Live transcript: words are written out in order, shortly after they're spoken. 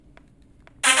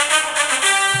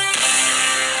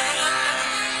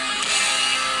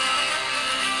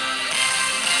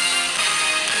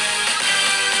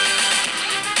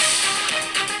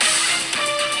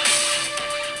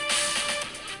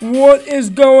What is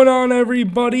going on,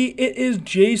 everybody? It is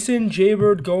Jason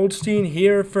Jaybird Goldstein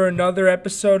here for another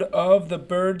episode of the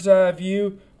Bird's Eye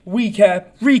View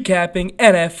recapping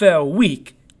NFL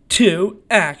Week 2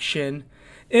 action.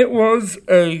 It was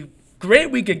a great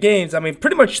week of games. I mean,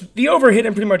 pretty much the over hit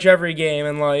in pretty much every game,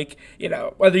 and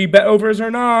whether you bet overs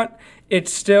or not, it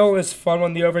still is fun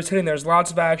when the over is hitting. There's lots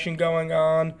of action going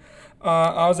on.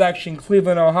 I was actually in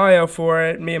Cleveland, Ohio for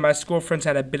it. Me and my school friends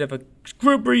had a bit of a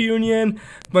group reunion.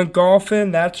 Went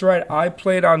golfing. That's right.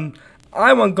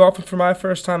 I went golfing for my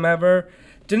first time ever.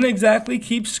 Didn't exactly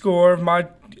keep score of my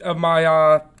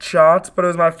shots, but it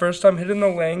was my first time hitting the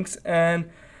links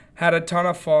and had a ton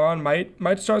of fun.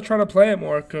 Might start trying to play it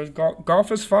more because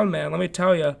golf is fun, man. Let me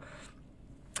tell you.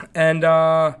 And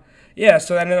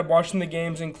so I ended up watching the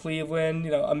games in Cleveland.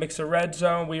 A mix of red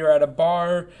zone. We were at a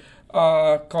bar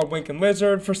called Wink and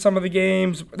Lizard for some of the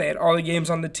games. They had all the games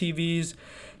on the TVs.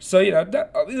 So,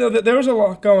 there was a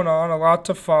lot going on, a lot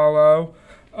to follow.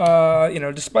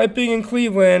 Despite being in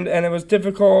Cleveland and it was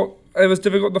difficult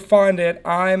to find it,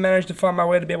 I managed to find my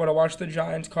way to be able to watch the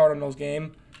Giants-Cardinals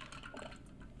game.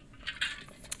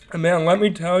 And, man, let me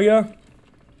tell you.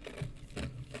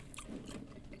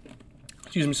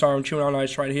 Excuse me, sorry, I'm chewing on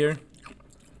ice right here.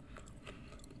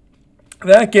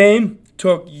 That game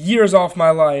took years off my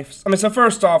life. I mean, so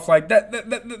first off,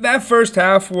 that first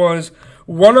half was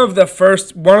one of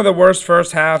the worst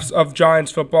first halves of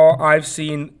Giants football I've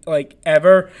seen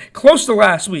ever. Close to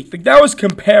last week. That was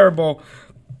comparable.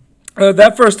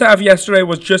 That first half yesterday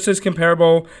was just as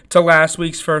comparable to last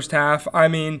week's first half. I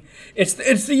mean, it's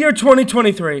the year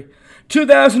 2023,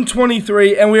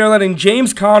 and we are letting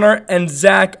James Conner and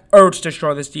Zach Ertz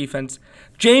destroy this defense.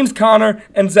 James Conner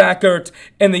and Zach Ertz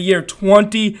in the year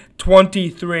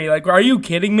 2023. Are you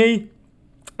kidding me?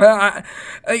 I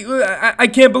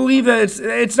can't believe that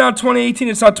it's not 2018,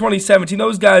 it's not 2017.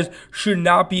 Those guys should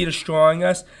not be destroying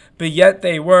us, but yet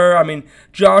they were. I mean,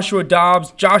 Josh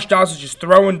Dobbs was just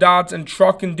throwing dots and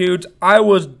trucking dudes. I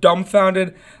was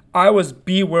dumbfounded. I was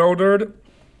bewildered.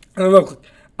 And look,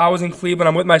 I was in Cleveland.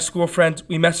 I'm with my school friends.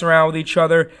 We mess around with each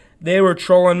other. They were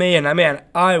trolling me, and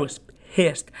I was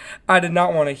pissed. I did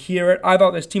not want to hear it. I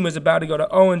thought this team was about to go to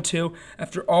 0-2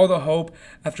 after all the hope,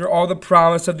 after all the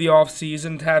promise of the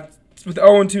offseason, to have with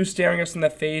 0-2 staring us in the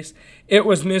face. It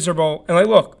was miserable. And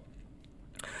look,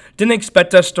 didn't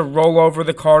expect us to roll over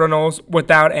the Cardinals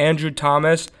without Andrew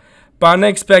Thomas, but I didn't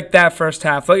expect that first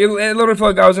half. It literally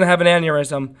felt like I was going to have an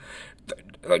aneurysm.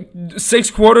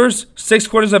 6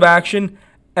 quarters of action,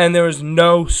 and there was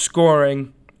no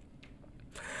scoring.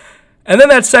 And then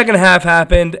that second half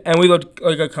happened, and we looked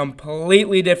like a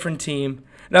completely different team.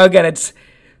 Now, again, it's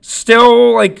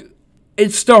still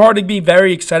hard to be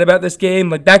very excited about this game.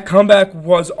 That comeback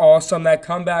was awesome. That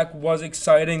comeback was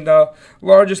exciting. The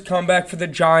largest comeback for the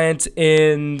Giants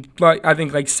in, I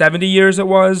think, 70 years it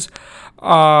was.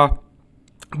 But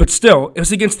still, it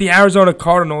was against the Arizona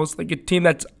Cardinals, a team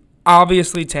that's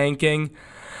obviously tanking.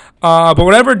 But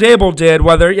whatever Dable did,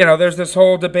 whether, there's this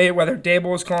whole debate whether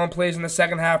Dable was calling plays in the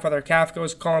second half, whether Kafka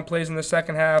was calling plays in the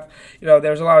second half.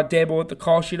 There's a lot of Dable with the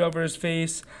call sheet over his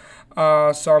face.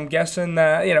 So I'm guessing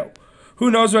that, who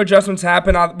knows what adjustments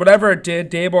happened. Whatever it did,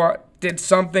 Dable did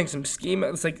something, some scheme.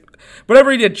 It's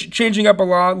whatever he did, changing up a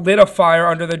lot, lit a fire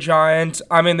under the Giants.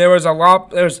 I mean, there's a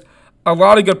lot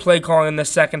of good play calling in the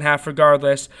second half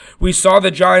regardless. We saw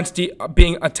the Giants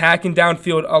attacking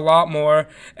downfield a lot more,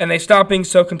 and they stopped being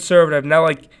so conservative. Now,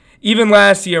 even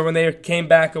last year when they came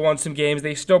back and won some games,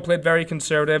 they still played very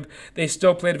conservative. They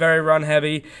still played very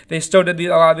run-heavy. They still did a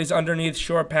lot of these underneath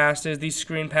short passes, these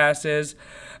screen passes.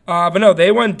 But no,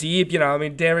 they went deep.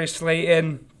 Darius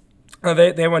Slayton,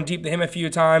 they went deep to him a few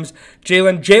times.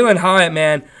 Jalen Hyatt,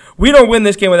 man. We don't win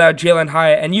this game without Jalen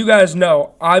Hyatt, and you guys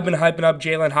know I've been hyping up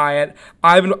Jalen Hyatt.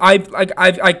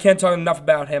 I can't talk enough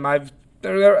about him.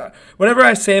 Whatever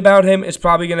I say about him is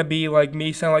probably going to be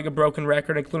me sound like a broken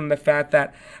record, including the fact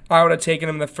that I would have taken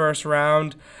him in the first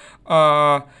round.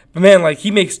 But man, he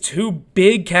makes 2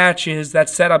 big catches that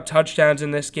set up touchdowns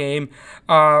in this game.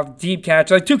 Deep catch,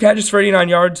 2 catches for 89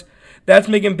 yards. That's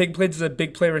making big plays as a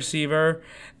big play receiver.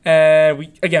 And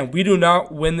we do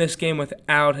not win this game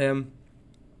without him.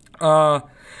 There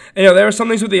were some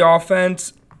things with the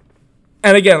offense,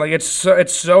 and again, it's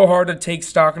so hard to take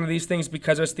stock into these things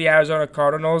because it's the Arizona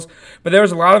Cardinals. But there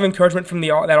was a lot of encouragement from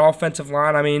that offensive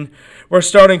line. I mean, we're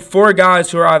starting 4 guys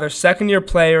who are either second-year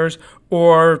players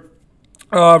or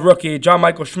rookie. John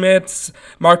Michael Schmitz,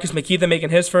 Marcus McKeithen making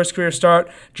his first career start.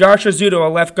 Josh Zudo, a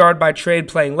left guard by trade,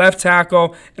 playing left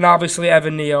tackle. And obviously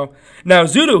Evan Neal. Now,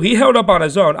 Zudo, he held up on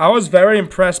his own. I was very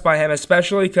impressed by him,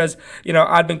 especially because,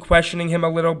 I'd been questioning him a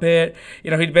little bit.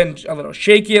 He'd been a little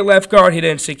shaky at left guard. He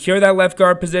didn't secure that left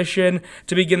guard position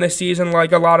to begin the season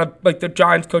like a lot of the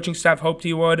Giants coaching staff hoped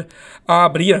he would.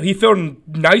 But, he filled in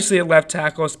nicely at left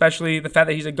tackle, especially the fact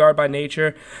that he's a guard by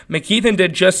nature. McKeithen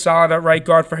did just solid at right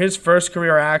guard for his first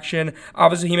career action.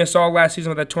 Obviously, he missed all last season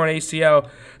with a torn ACL.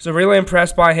 So really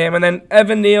impressed by him. And then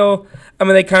Evan Neal,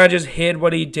 they kind of just hid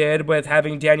what he did with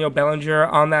having Daniel Bellinger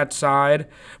on that side.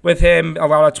 With him, a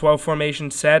lot of 12 formation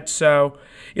sets. So,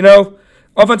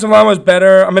 offensive line was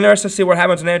better. I'm interested to see what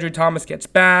happens when Andrew Thomas gets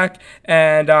back.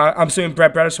 And I'm assuming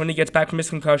Brett Bredes, when he gets back from his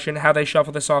concussion, how they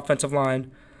shuffle this offensive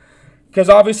line. Because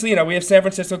obviously, we have San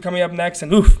Francisco coming up next.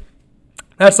 And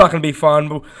that's not going to be fun.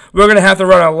 We're going to have to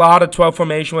run a lot of 12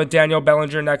 formation with Daniel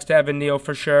Bellinger next to Evan Neal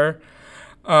for sure.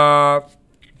 Right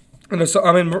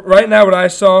now what I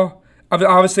saw,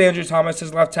 obviously Andrew Thomas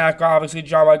is left tackle. Obviously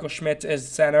John Michael Schmitz is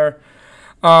center.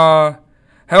 Put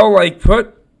either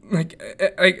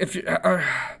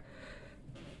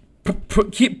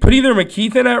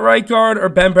McKeithen at right guard or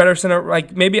Ben Bredeson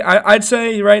at maybe I'd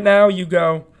say right now you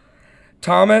go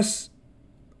Thomas.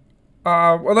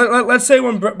 Let's say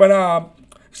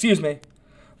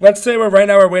Let's say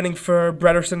we're waiting for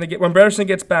Bredeson to get. When Bredeson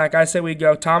gets back, I say we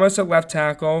go Thomas at left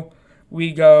tackle.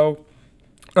 We go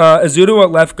Azudu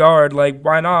at left guard.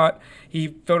 Why not? He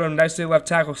filled him nicely at left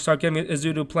tackle. Start giving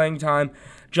Azudu playing time.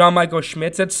 John Michael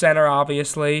Schmitz at center,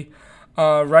 obviously.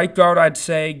 Right guard, I'd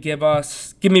say give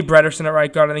me Bredeson at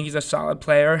right guard. I think he's a solid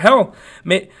player. Hell,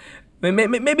 maybe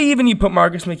even you put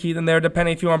Marcus McKeithen there,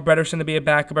 depending if you want Bredeson to be a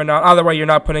backup or not. Either way, you're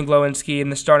not putting Glowinski in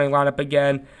the starting lineup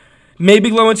again.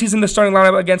 Maybe Glowinski's in the starting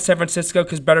lineup against San Francisco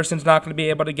because Brederson's not going to be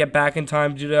able to get back in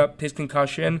time due to his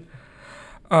concussion.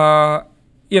 And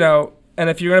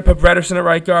if you're going to put Bredeson at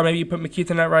right guard, maybe you put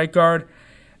McKeithen at right guard.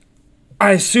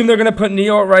 I assume they're going to put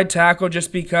Neal at right tackle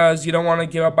just because you don't want to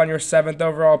give up on your 7th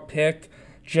overall pick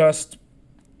just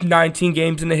 19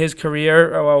 games into his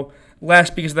career. Well, less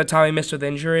because of the time he missed with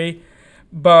injury.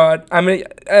 But,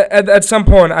 at some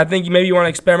point, I think maybe you want to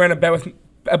experiment a bit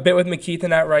with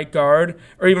McKeithen at right guard,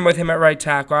 or even with him at right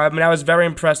tackle. I was very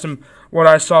impressed in what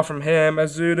I saw from him.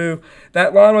 Azudu,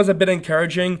 that line was a bit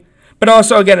encouraging. But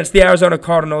also, again, it's the Arizona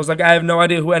Cardinals. I have no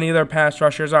idea who any of their pass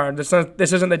rushers are. This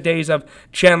isn't the days of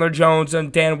Chandler Jones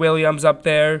and Dan Williams up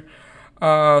there. Nick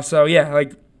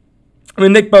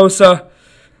Bosa,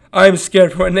 I'm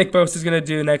scared for what Nick Bosa is going to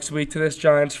do next week to this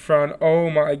Giants front. Oh,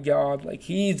 my God.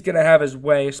 He's going to have his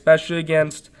way, especially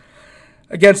against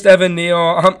Evan Neal.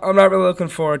 I'm not really looking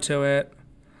forward to it.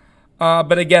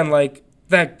 But again,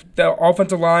 the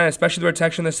offensive line, especially the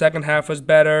protection in the second half, was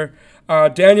better.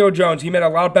 Daniel Jones, he made a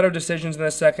lot of better decisions in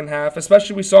the second half.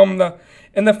 Especially we saw him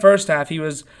in the first half. He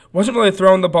wasn't really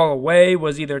throwing the ball away,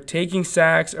 was either taking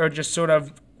sacks or just sort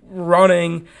of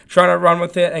trying to run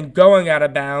with it and going out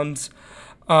of bounds.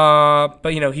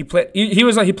 He played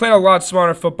a lot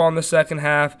smarter football in the second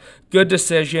half. Good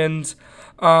decisions.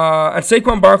 And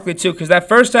Saquon Barkley, too, because that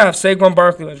first half, Saquon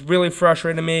Barkley was really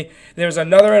frustrating me. There was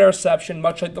another interception,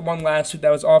 much like the one last week,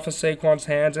 that was off of Saquon's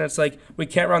hands, and it's we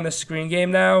can't run this screen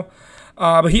game now.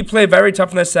 But he played very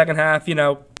tough in the second half. He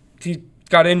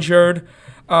got injured.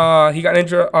 He got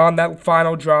injured on that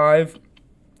final drive.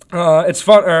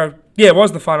 It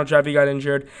was the final drive he got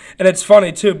injured. And it's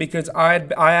funny, too, because I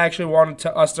actually wanted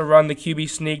us to run the QB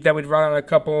sneak that we'd run on a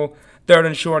couple 3rd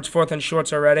and shorts, 4th and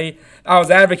shorts already. I was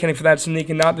advocating for that sneak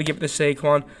and not to give it to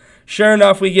Saquon. Sure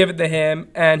enough, we give it to him,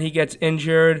 and he gets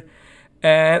injured.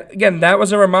 And, again, that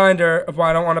was a reminder of why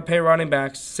I don't want to pay running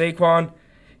backs. Saquon,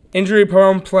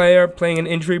 injury-prone player, playing an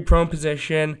injury-prone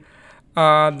position.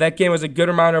 That game was a good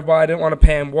reminder of why I didn't want to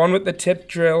pay him. 1 with the tip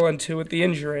drill and 2 with the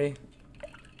injury.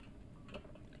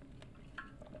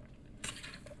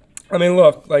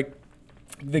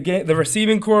 The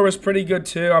receiving core was pretty good,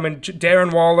 too.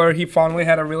 Darren Waller, he finally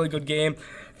had a really good game.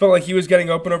 Felt like he was getting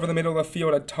open over the middle of the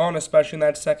field a ton, especially in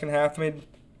that second half.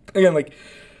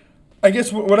 I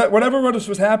guess whatever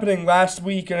was happening last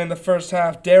week and in the first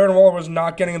half, Darren Waller was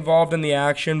not getting involved in the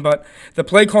action, but the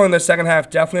play calling in the second half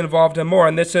definitely involved him more.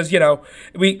 And this is,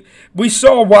 we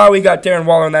saw why we got Darren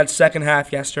Waller in that second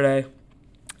half yesterday.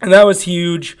 And that was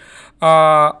huge.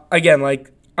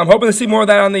 I'm hoping to see more of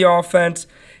that on the offense.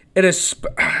 It is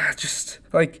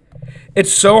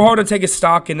it's so hard to take a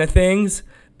stock into things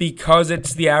because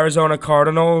it's the Arizona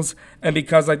Cardinals and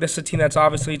because this is a team that's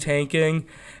obviously tanking,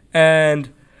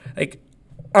 and I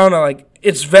don't know,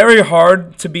 it's very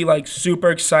hard to be super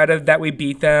excited that we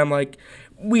beat them.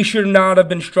 we should not have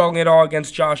been struggling at all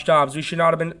against Josh Dobbs. We should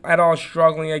not have been at all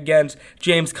struggling against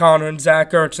James Conner and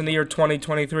Zach Ertz in the year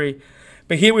 2023.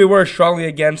 But here we were struggling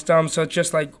against them, so it's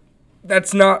just like,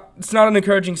 it's not an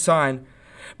encouraging sign.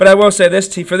 But I will say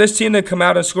for this team to come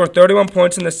out and score 31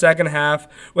 points in the second half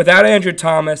without Andrew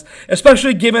Thomas,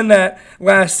 especially given that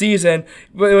last season,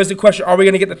 it was the question, are we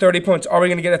going to get the 30 points? Are we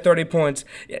going to get the 30 points?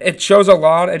 It shows a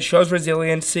lot. It shows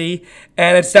resiliency.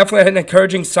 And it's definitely an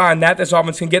encouraging sign that this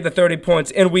offense can get the 30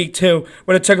 points in week 2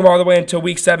 when it took them all the way until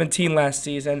week 17 last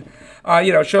season.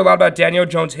 It showed a lot about Daniel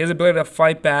Jones, his ability to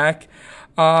fight back.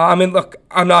 Look,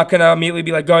 I'm not going to immediately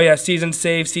be like, oh, yeah, season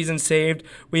saved.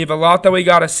 We have a lot that we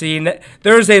got to see.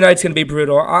 Thursday night's going to be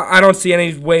brutal. I don't see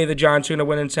any way the Giants are going to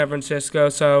win in San Francisco,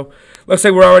 so looks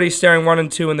like we're already staring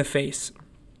 1-2 in the face.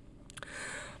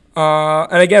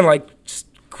 And again,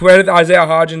 credit Isaiah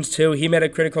Hodgins, too. He made a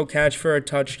critical catch for a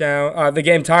touchdown, the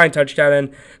game-tying touchdown,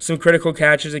 and some critical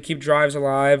catches to keep drives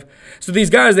alive. So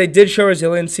these guys, they did show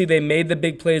resiliency. They made the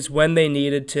big plays when they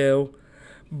needed to,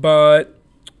 but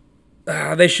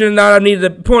they should not have needed. The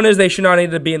point is, they should not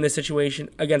need to be in this situation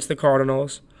against the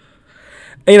Cardinals.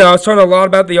 I was talking a lot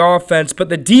about the offense, but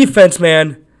the defense,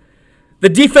 man, the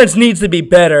defense needs to be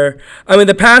better.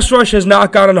 The pass rush has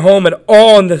not gotten home at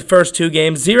all in the first 2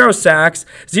 games. 0 sacks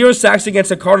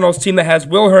against a Cardinals team that has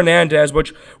Will Hernandez,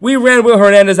 which we ran Will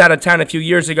Hernandez out of town a few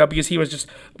years ago because he was just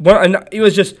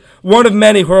one of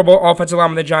many horrible offensive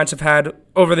linemen the Giants have had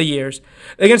over the years.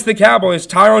 Against the Cowboys,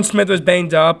 Tyron Smith was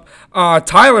banged up.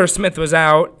 Tyler Smith was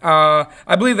out.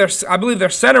 I believe their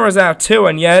center was out too,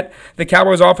 and yet the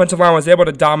Cowboys' offensive line was able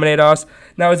to dominate us.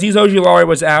 Now, Azeez Ojulari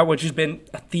was out, which has been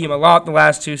a theme a lot the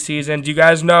last 2 seasons. You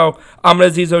guys know I'm an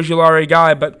Azeez Ojulari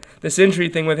guy, but this injury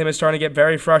thing with him is starting to get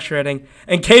very frustrating.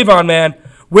 And Kayvon, man,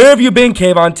 where have you been,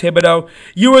 Kayvon Thibodeau?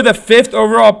 You were the 5th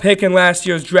overall pick in last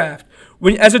year's draft.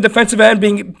 As a defensive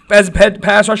end, as a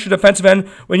pass rusher defensive end,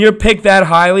 when you're picked that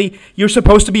highly, you're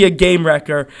supposed to be a game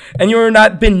wrecker. And you're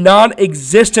not been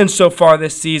non-existent so far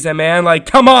this season, man.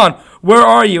 Come on, where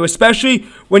are you? Especially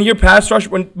when your pass rush,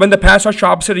 when the pass rush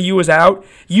opposite of you is out,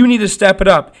 you need to step it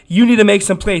up. You need to make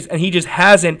some plays, and he just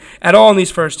hasn't at all in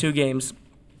these first 2 games.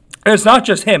 And it's not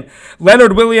just him.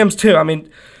 Leonard Williams, too.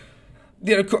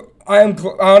 I am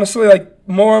honestly,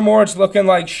 more and more it's looking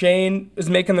like Shane is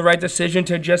making the right decision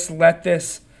to just let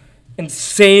this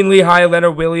insanely high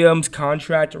Leonard Williams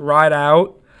contract ride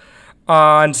out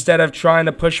instead of trying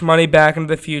to push money back into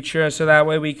the future, so that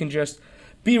way we can just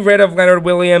be rid of Leonard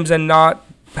Williams and not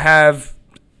have,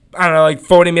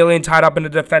 $40 million tied up into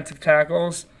defensive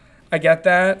tackles. I get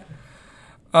that.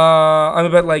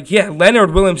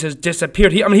 Leonard Williams has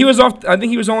disappeared. He was off. I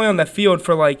think he was only on the field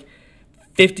for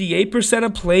 58%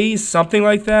 of plays, something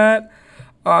like that.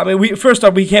 First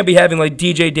off, we can't be having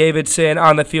DJ Davidson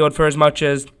on the field for as much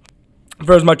as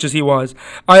he was.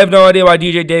 I have no idea why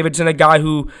DJ Davidson, a guy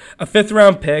who a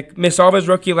 5th-round pick, missed all of his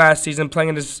rookie last season, playing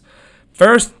in his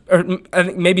first or I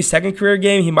think maybe second career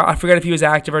game. I forget if he was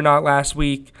active or not last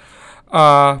week.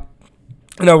 Why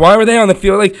were they on the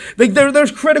field?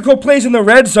 There's critical plays in the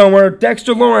red zone where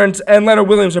Dexter Lawrence and Leonard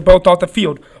Williams are both off the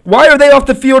field. Why are they off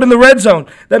the field in the red zone?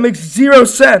 That makes 0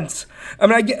 sense.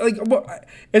 I get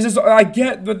I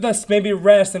get with this maybe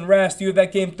rest. You have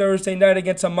that game Thursday night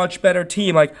against a much better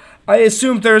team. I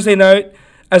assume Thursday night,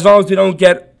 as long as we don't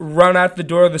get run out the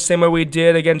door the same way we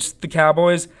did against the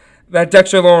Cowboys, that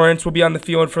Dexter Lawrence will be on the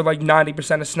field for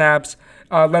 90% of snaps.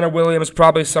 Leonard Williams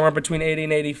probably somewhere between 80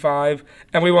 and 85,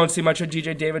 and we won't see much of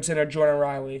DJ Davidson or Jordan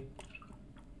Riley.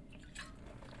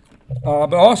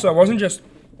 But also, it wasn't just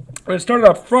when it started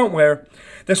up front where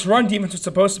this run defense was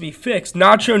supposed to be fixed.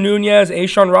 Nacho Nunez,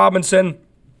 A'Shawn Robinson,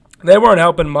 they weren't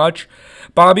helping much.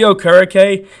 Bobby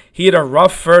Okereke, he had a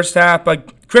rough first half,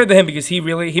 but credit to him because he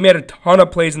made a ton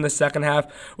of plays in the second half,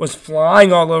 was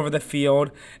flying all over the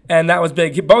field, and that was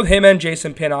big. Both him and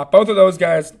Jason Pinnock, both of those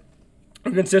guys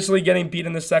were consistently getting beat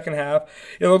in the second half.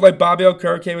 It looked like Bobby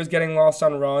Okereke was getting lost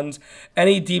on runs.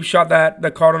 Any deep shot that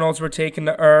the Cardinals were taking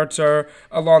to Ertz or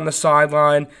along the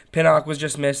sideline, Pinnock was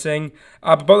just missing.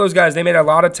 But both those guys, they made a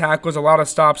lot of tackles, a lot of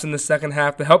stops in the second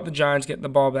half to help the Giants get the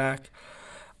ball back.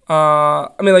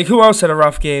 Who else had a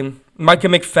rough game? Micah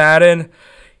McFadden,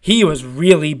 he was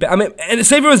really bad. And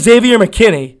save it was Xavier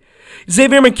McKinney.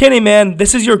 Xavier McKinney, man,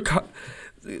 this is your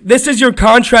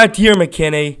contract year,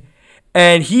 McKinney.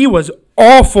 And he was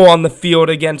awful on the field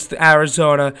against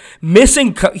Arizona.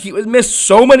 He missed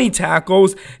so many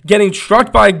tackles, getting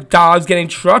trucked by Dobbs, getting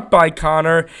trucked by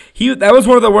Connor. That was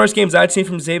one of the worst games I'd seen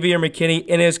from Xavier McKinney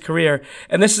in his career.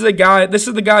 And this is the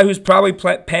guy who's probably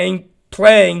playing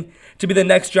to be the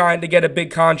next Giant to get a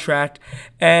big contract.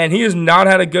 And he has not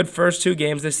had a good first 2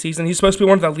 games this season. He's supposed to be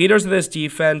one of the leaders of this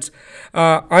defense.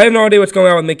 I have no idea what's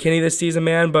going on with McKinney this season,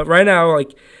 man. But right now,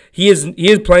 like, he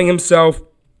is playing himself.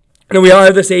 And we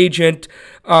have this agent,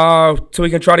 so he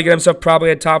can try to get himself probably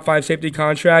a top 5 safety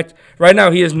contract. Right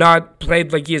now, he has not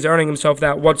played like he is earning himself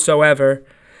that whatsoever.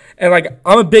 And like,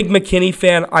 I'm a big McKinney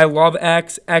fan. I love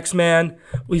X-Man.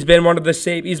 He's been one of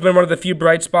the few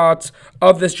bright spots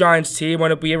of this Giants team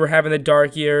when we were having the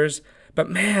dark years. But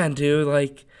man, dude,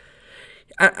 like,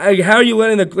 how are you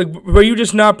letting were you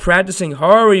just not practicing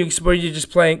hard? Were you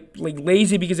just playing like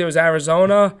lazy because it was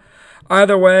Arizona?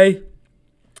 Either way,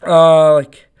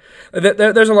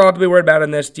 there's a lot to be worried about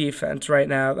in this defense right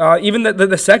now. Even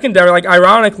the secondary, like,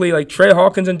 ironically, like Trey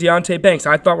Hawkins and Deonte Banks,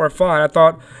 I thought were fine. I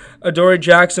thought Adoree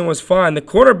Jackson was fine. The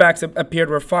quarterbacks appeared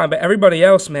were fine, but everybody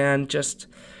else, man, just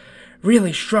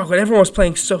really struggled. Everyone was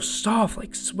playing so soft,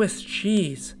 like Swiss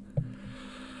cheese.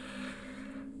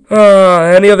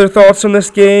 Any other thoughts on this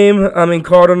game? I mean,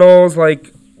 Cardinals,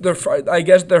 like, I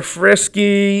guess they're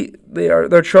frisky.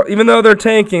 Even though they're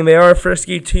tanking, they are a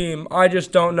frisky team. I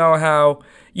just don't know how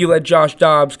you let Josh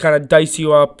Dobbs kind of dice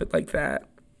you up like that.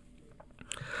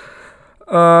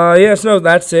 No,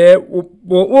 that's it.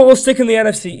 We'll stick in the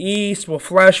NFC East. We'll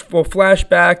flash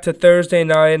back to Thursday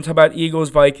night and talk about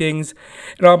Eagles-Vikings.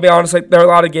 And I'll be honest, like, there are a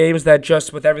lot of games that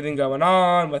just with everything going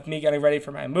on, with me getting ready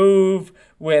for my move,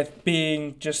 with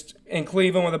being just in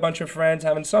Cleveland with a bunch of friends,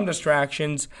 having some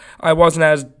distractions, I wasn't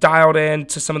as dialed in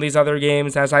to some of these other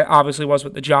games as I obviously was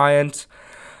with the Giants.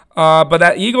 But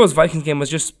that Eagles-Vikings game was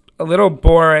just a little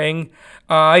boring.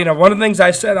 One of the things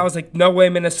I said, I was like, no way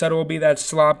Minnesota will be that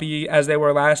sloppy as they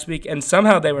were last week. And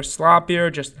somehow they were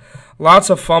sloppier, just lots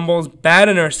of fumbles, bad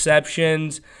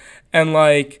interceptions. And,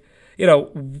 like, they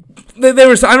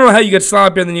were, I don't know how you get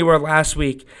sloppier than you were last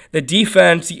week. The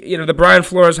defense, the Brian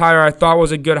Flores hire I thought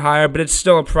was a good hire, but it's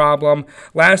still a problem.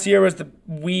 Last year was the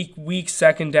weak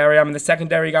secondary. I mean, the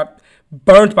secondary got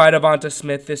burnt by Devonta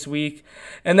Smith this week.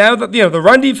 And now, the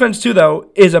run defense, too, though,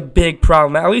 is a big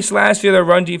problem. At least last year, their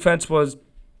run defense was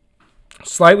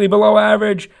slightly below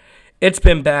average. It's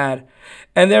been bad.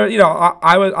 And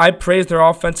I praised their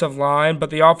offensive line,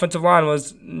 but the offensive line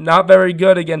was not very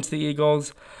good against the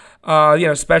Eagles.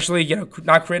 Especially,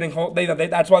 not creating holes.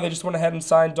 That's why they just went ahead and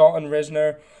signed Dalton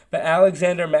Risner. But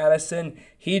Alexander Madison,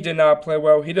 he did not play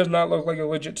well. He does not look like a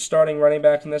legit starting running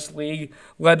back in this league.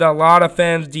 Led to a lot of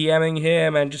fans DMing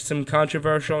him and just some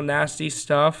controversial, nasty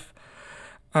stuff.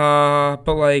 Not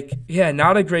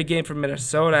a great game for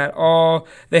Minnesota at all.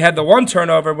 They had the one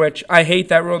turnover, which I hate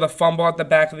that rule, the fumble at the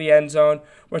back of the end zone,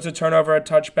 where it's a turnover, a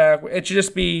touchback. It should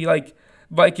just be, like,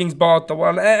 Vikings ball at the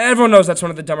one. Everyone knows that's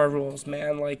one of the dumber rules,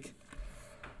 man. Like,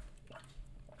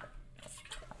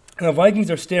 the Vikings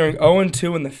are staring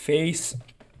 0-2 in the face.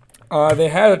 They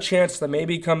had a chance to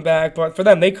maybe come back, but for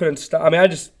them, they couldn't stop. I mean,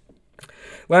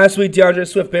 last week, DeAndre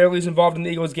Swift barely was involved in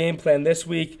the Eagles' game plan. This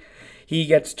week, he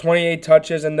gets 28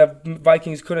 touches, and the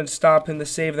Vikings couldn't stop him to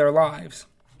save their lives.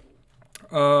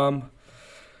 What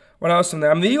else from there?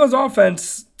 I mean, the Eagles'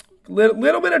 offense,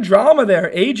 little bit of drama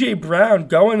there. A.J. Brown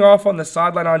going off on the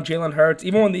sideline on Jalen Hurts.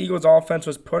 Even when the Eagles' offense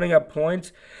was putting up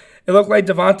points, it looked like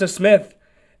Devonta Smith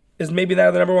is maybe now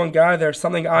the number one guy there.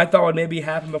 Something I thought would maybe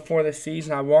happen before the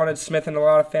season. I wanted Smith in a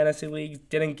lot of fantasy leagues.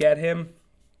 Didn't get him.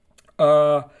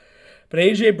 But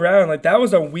A.J. Brown, like, that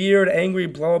was a weird, angry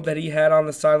blow-up that he had on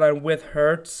the sideline with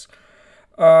Hurts.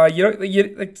 What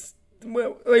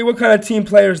kind of team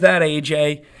player is that,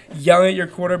 A.J.? Yelling at your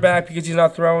quarterback because he's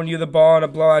not throwing you the ball in a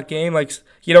blowout game? Like,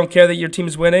 you don't care that your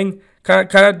team's winning?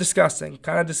 Kind of disgusting.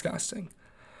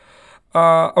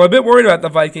 I'm a bit worried about the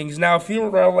Vikings. Now, if you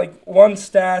know, like, one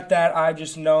stat that I've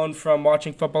just known from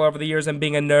watching football over the years and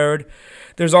being a nerd,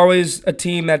 there's always a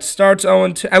team that starts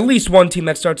 0-2, at least one team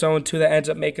that starts 0-2 that ends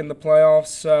up making the playoffs.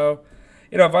 So,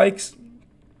 Vikes,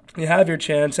 you have your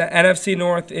chance. NFC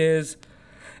North is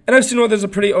a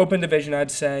pretty open division,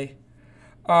 I'd say.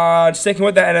 Sticking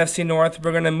with the NFC North,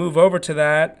 we're going to move over to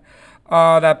that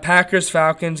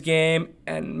Packers-Falcons game,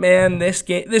 and man, this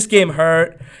game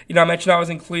hurt. I mentioned I was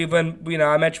in Cleveland.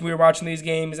 I mentioned we were watching these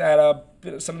games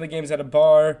some of the games at a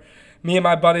bar. Me and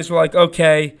my buddies were like,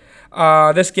 okay,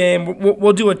 this game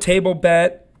we'll do a table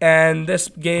bet, and this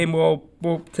game we'll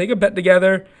take a bet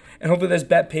together, and hopefully this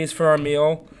bet pays for our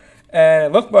meal. And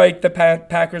it looked like the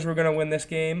Packers were going to win this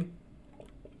game,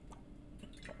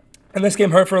 and this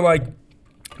game hurt for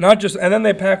and then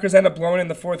the Packers end up blowing in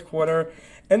the fourth quarter.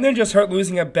 And then just hurt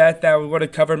losing a bet that would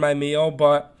have covered my meal.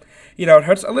 But, it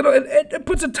hurts a little. It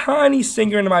puts a tiny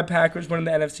stinger into my Packers winning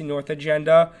the NFC North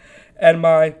agenda. And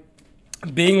my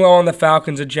being low on the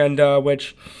Falcons agenda,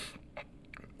 which,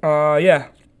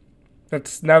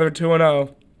 That's now they're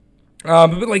 2-0.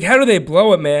 But like, how do they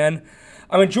blow it, man?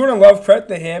 I mean, Jordan Love, credit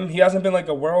to him. He hasn't been like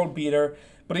a world beater,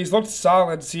 but he's looked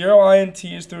solid. 0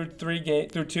 INTs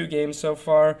through 2 games so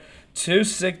far.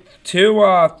 6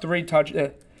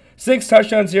 touchdowns,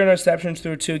 0 interceptions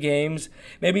through 2 games.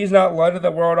 Maybe he's not lighting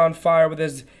the world on fire with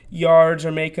his yards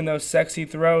or making those sexy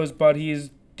throws, but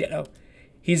he's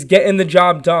getting the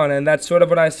job done, and that's sort of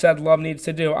what I said Love needs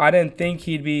to do. I didn't think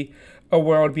he'd be a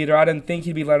world beater. I didn't think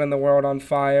he'd be lighting the world on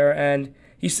fire, and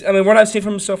what I've seen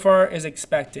from him so far is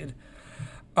expected.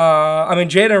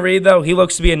 Jaden Reed, though, he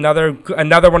looks to be another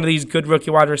one of these good rookie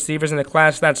wide receivers in a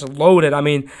class that's loaded.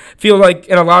 Feel like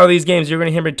in a lot of these games you're going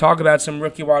to hear me talk about some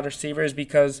rookie wide receivers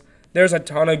because there's a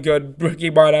ton of good rookie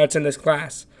wideouts in this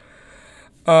class.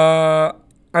 For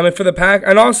the Pack,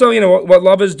 and also, what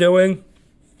Love is doing,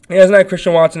 he hasn't had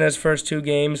Christian Watson in his first 2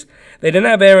 games. They didn't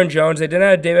have Aaron Jones. They didn't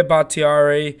have David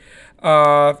Bakhtiari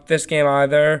this game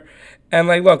either. And,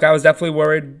 look, I was definitely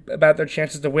worried about their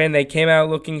chances to win. They came out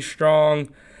looking strong.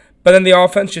 But then the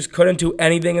offense just couldn't do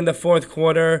anything in the fourth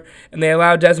quarter. And they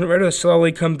allowed Desmond Ridder to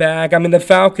slowly come back. The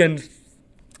Falcons,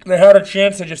 they had a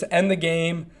chance to just end the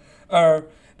game. Or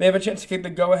they have a chance to kick the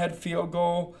go-ahead field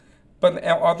goal. But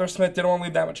Arthur Smith didn't want to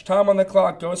leave that much time on the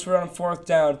clock. Goes for it on 4th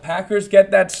down. Packers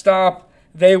get that stop.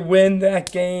 They win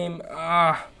that game.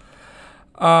 But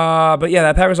yeah,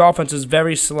 that Packers offense is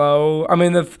very slow.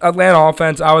 The Atlanta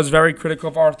offense, I was very critical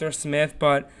of Arthur Smith,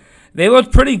 but they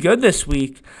looked pretty good this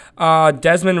week.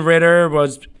 Desmond Ridder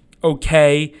was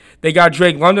okay. They got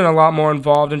Drake London a lot more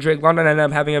involved, and Drake London ended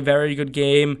up having a very good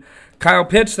game. Kyle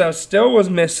Pitts, though, still was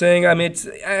missing.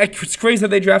 It's crazy that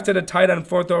they drafted a tight end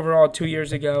 4th overall 2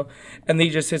 years ago, and he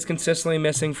just is consistently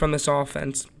missing from this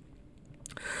offense.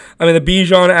 The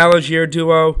Bijan-Algier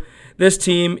duo, this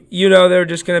team, they're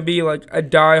just going to be like a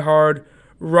die-hard,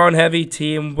 run-heavy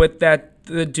team with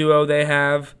the duo they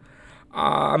have.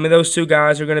 Those 2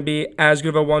 guys are going to be as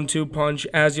good of a 1-2 punch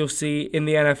as you'll see in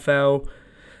the NFL.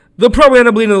 They'll probably end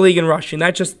up leading the league in rushing.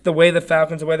 That's just the way the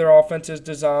Falcons, the way their offense is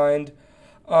designed.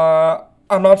 I'm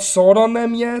not sold on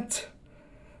them yet.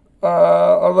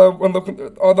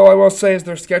 Although I will say is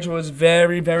their schedule is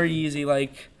very, very easy.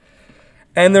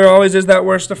 And there always is that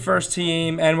worst to first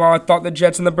team. And while I thought the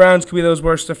Jets and the Browns could be those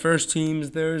worst to first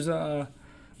teams, there's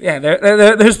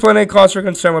plenty of cause for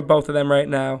concern with both of them right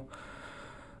now.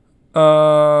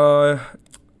 I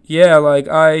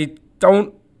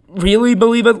don't really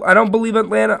believe it. I don't believe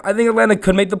Atlanta. I think Atlanta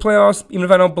could make the playoffs, even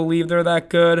if I don't believe they're that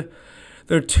good.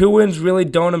 Their 2 wins really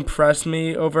don't impress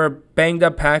me over a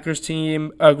banged-up Packers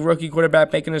team, a rookie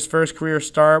quarterback making his first career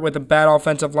start with a bad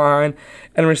offensive line,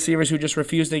 and receivers who just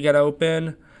refuse to get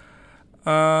open.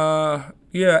 And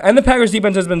the Packers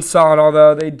defense has been solid,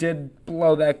 although they did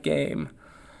blow that game.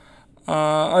 The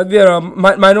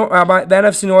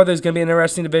NFC North is going to be an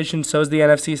interesting division, so is the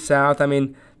NFC South.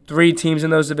 3 teams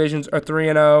in those divisions are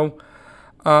 3-0.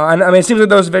 It seems like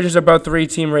those divisions are both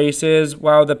 3-team races,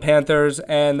 while the Panthers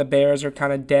and the Bears are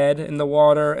kind of dead in the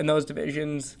water in those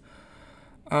divisions.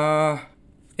 Are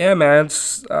we going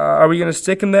to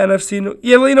stick in the NFC?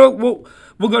 Yeah, we'll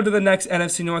go to the next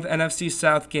NFC North, NFC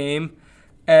South game,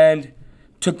 and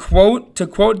to quote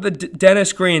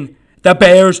Dennis Green, the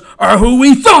Bears are who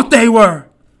we thought they were.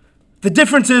 The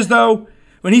difference is, though,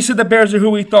 when he said the Bears are who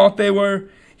we thought they were,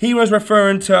 he was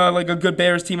referring to a good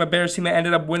Bears team, a Bears team that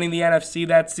ended up winning the NFC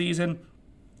that season.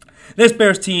 This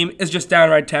Bears team is just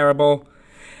downright terrible.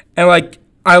 And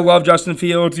I love Justin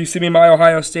Fields. You see me in my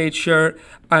Ohio State shirt.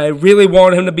 I really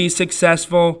want him to be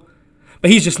successful,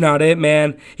 but he's just not it,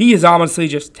 man. He is honestly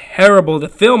just terrible. The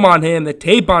film on him, the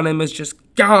tape on him is just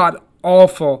god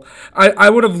awful. He's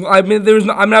one of my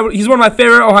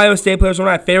favorite Ohio State players, one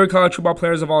of my favorite college football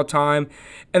players of all time.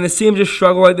 And to see him just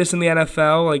struggle like this in the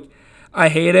NFL, I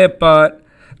hate it, but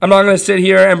I'm not going to sit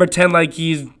here and pretend like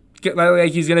he's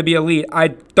going to be elite. I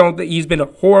don't think he's been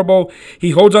horrible.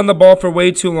 He holds on the ball for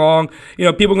way too long.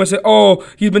 People are going to say, "Oh,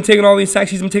 he's been taking all these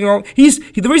sacks. The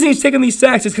reason he's taking these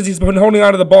sacks is because he's been holding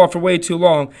on to the ball for way too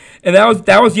long." And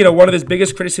that was one of his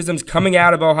biggest criticisms coming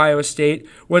out of Ohio State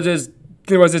was his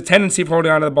tendency for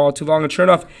holding on to the ball too long. And sure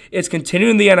enough, it's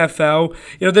continuing in the NFL.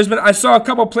 I saw a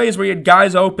couple plays where he had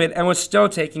guys open and was still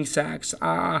taking sacks.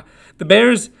 The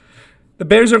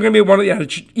Bears are going to be one of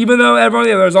even though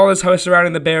there's all this hype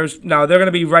surrounding the Bears, no, they're going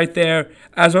to be right there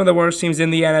as one of the worst teams in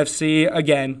the NFC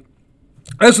again.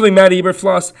 Actually, Matt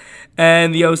Eberflus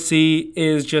and the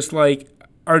OC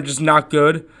are just not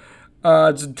good.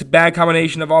 It's a bad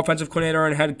combination of offensive coordinator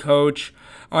and head coach.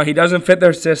 He doesn't fit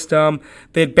their system.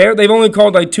 They've only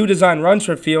called 2 design runs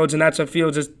for Fields, and that's what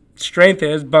Fields' strength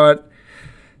is, but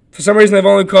for some reason they've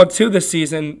only called 2 this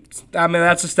season.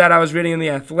 That's a stat I was reading in The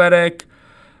Athletic.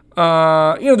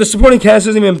 The supporting cast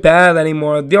isn't even bad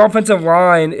anymore. The offensive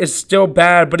line is still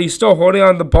bad, but he's still holding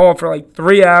on the ball for like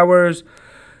 3 hours.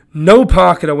 No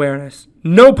pocket awareness.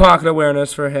 No pocket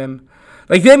awareness for him.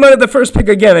 Like, they might have the first pick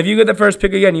again. If you get the first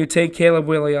pick again, you take Caleb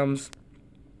Williams.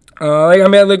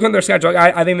 Look at their schedule.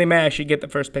 I think they may actually get the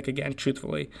first pick again,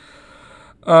 truthfully.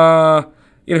 He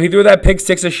threw that pick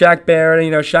six to Shaq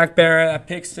Barrett. Shaq Barrett, that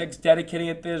pick six, dedicating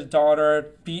it to his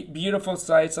daughter. Beautiful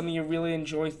sight, something you really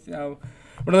enjoy. One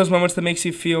of those moments that makes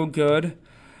you feel good.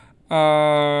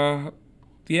 It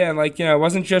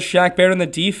wasn't just Shaq Barrett in the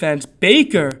defense.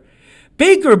 Baker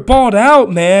balled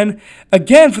out, man.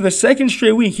 Again, for the second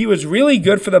straight week, he was really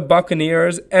good for the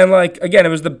Buccaneers. And, again, it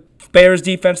was the Bears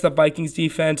defense, the Vikings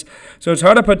defense. So it's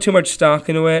hard to put too much stock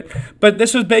into it. But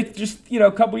this was just,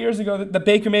 a couple years ago, the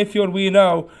Baker Mayfield we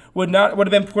know would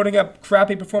have been putting up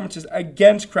crappy performances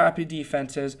against crappy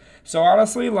defenses. So,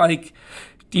 honestly,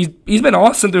 he's been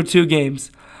awesome through 2 games.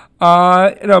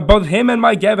 Both him and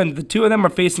Mike Evans, the two of them are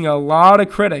facing a lot of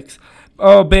critics.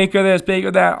 Oh, Baker this,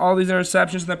 Baker that, all these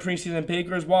interceptions in the preseason.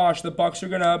 Baker's washed. The Bucs are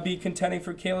going to be contending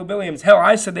for Caleb Williams. Hell,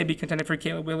 I said they'd be contending for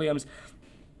Caleb Williams.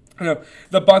 The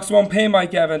Bucs won't pay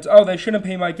Mike Evans. Oh, they shouldn't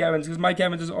pay Mike Evans because Mike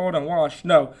Evans is old and washed.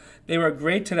 No, they were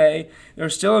great today. They're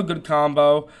still a good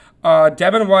combo.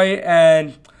 Devin White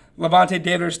and Levante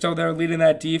David are still there leading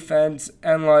that defense.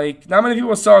 And, not many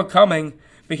people saw it coming,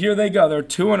 but here they go. They're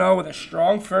 2-0 with a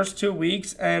strong first 2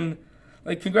 weeks, and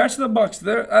congrats to the Bucs.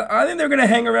 I think they're going to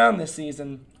hang around this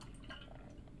season.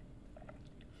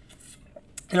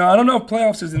 I don't know if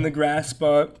playoffs is in the grass,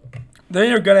 but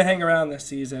they are going to hang around this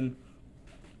season.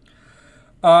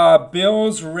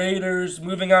 Bills, Raiders,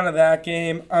 moving on to that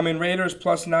game. Raiders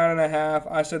plus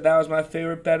 9.5. I said that was my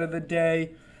favorite bet of the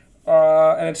day.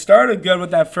 And it started good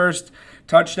with that first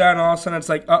touchdown. All of a sudden, it's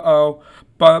like, uh-oh.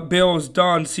 But Bills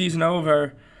done, season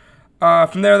over.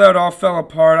 From there, though, it all fell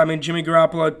apart. Jimmy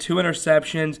Garoppolo, 2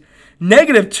 interceptions.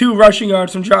 -2 rushing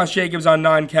yards from Josh Jacobs on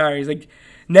 9 carries.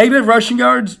 Negative rushing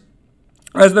yards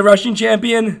as the rushing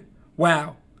champion?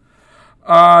 Wow.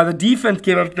 The defense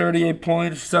gave up 38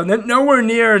 points, so nowhere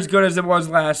near as good as it was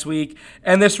last week.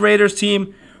 And this Raiders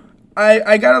team, I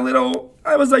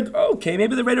was like, okay,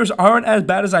 maybe the Raiders aren't as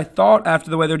bad as I thought after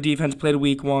the way their defense played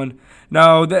week 1.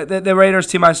 No, the Raiders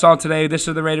team I saw today, this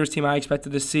is the Raiders team I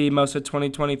expected to see most of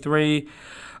 2023.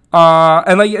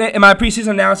 And in my preseason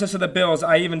analysis of the Bills,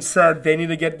 I even said they need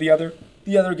to get the other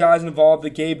guys involved, the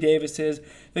Gabe Davises,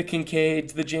 the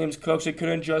Kincaids, the James Cooks. It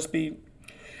couldn't just be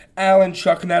Allen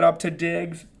chucking that up to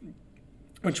Diggs,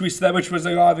 which was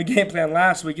a lot of the game plan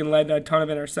last week and led to a ton of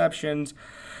interceptions.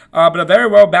 But a very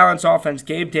well-balanced offense.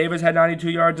 Gabe Davis had 92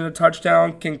 yards and a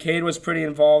touchdown. Kincaid was pretty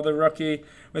involved, the rookie,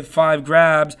 with 5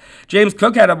 grabs. James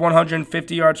Cook had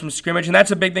 150 yards from scrimmage, and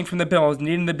that's a big thing from the Bills,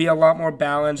 needing to be a lot more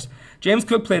balanced. James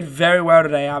Cook played very well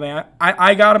today.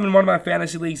 I got him in one of my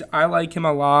fantasy leagues. I like him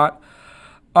a lot.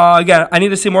 Again, I need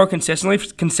to see more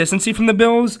consistency from the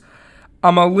Bills.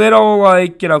 I'm a little,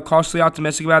 cautiously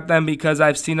optimistic about them because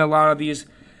I've seen a lot of these.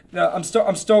 I'm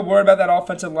still worried about that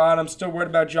offensive line. I'm still worried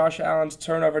about Josh Allen's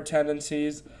turnover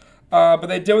tendencies. But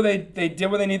they did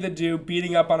what they need to do,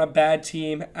 beating up on a bad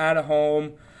team at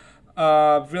home,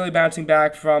 really bouncing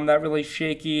back from that really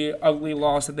shaky, ugly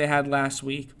loss that they had last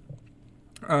week.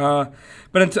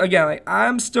 But again,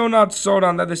 I'm still not sold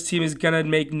on that this team is going to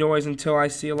make noise until I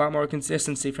see a lot more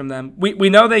consistency from them. We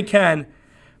know they can,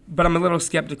 but I'm a little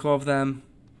skeptical of them.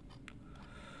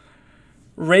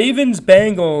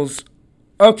 Ravens-Bengals.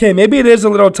 Okay, maybe it is a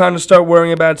little time to start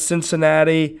worrying about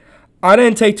Cincinnati. I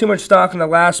didn't take too much stock in the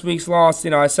last week's loss.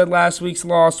 I said last week's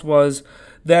loss was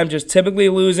them just typically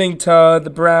losing to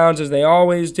the Browns as they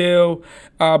always do.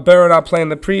 Burrow not playing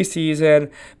the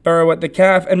preseason. Burrow with the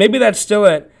calf. And maybe that's still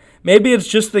it. Maybe it's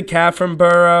just the calf from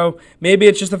Burrow. Maybe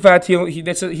it's just the fact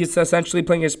he's essentially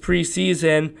playing his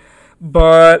preseason.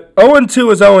 But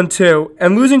 0-2 is 0-2,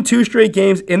 and losing 2 straight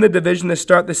games in the division to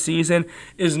start the season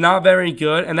is not very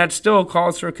good, and that still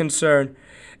calls for concern.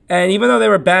 And even though they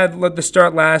were bad at the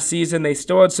start last season, they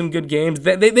still had some good games.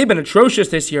 They've been atrocious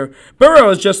this year. Burrow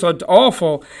has just looked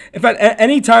awful. In fact,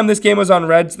 anytime this game was on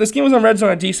red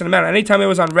zone a decent amount. Anytime it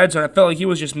was on red zone, I felt like he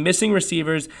was just missing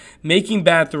receivers, making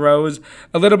bad throws,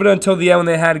 a little bit until the end when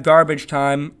they had garbage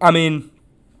time.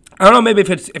 I don't know, maybe if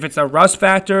it's a rust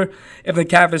factor, if the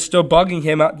calf is still bugging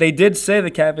him. They did say the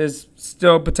calf is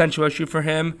still a potential issue for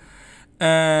him.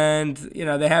 And,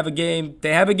 they have a game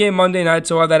Monday night,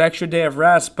 so I'll have that extra day of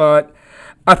rest. But,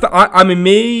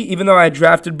 even though I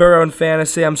drafted Burrow in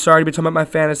fantasy, I'm sorry to be talking about my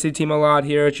fantasy team a lot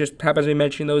here. It just happens to be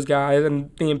mentioning those guys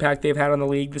and the impact they've had on the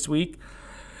league this week.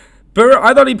 Burrow,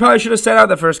 I thought he probably should have sat out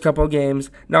the first couple of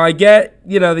games. Now, I get,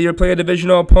 that you're playing a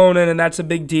divisional opponent, and that's a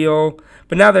big deal.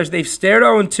 But now they've stared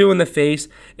 0-2 in the face.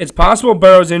 It's possible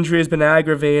Burrow's injury has been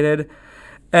aggravated.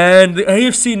 And the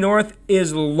AFC North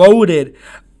is loaded.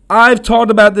 I've talked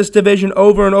about this division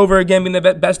over and over again being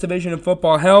the best division in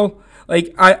football. Hell,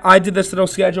 I did this little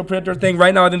schedule predictor thing.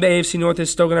 Right now, I think the AFC North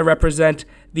is still going to represent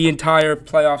the entire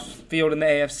playoff field in the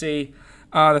AFC,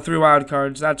 the 3 wild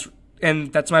cards. That's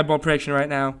my bold prediction right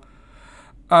now.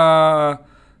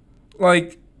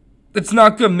 It's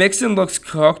not good. Mixon looks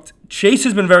cooked. Chase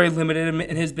has been very limited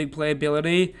in his big play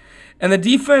ability, and the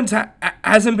defense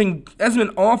hasn't been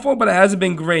awful, but it hasn't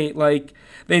been great.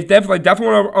 They definitely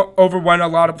overwent a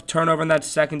lot of turnover in that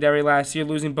secondary last year,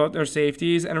 losing both their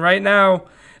safeties, and right now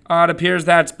it appears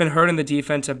that's been hurting the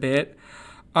defense a bit.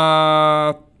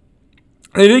 They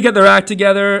did get their act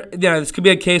together. This could be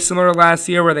a case similar to last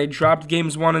year where they dropped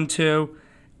games 1 and 2.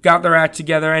 Got their act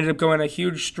together, ended up going a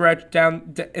huge stretch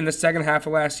down in the second half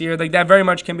of last year. That very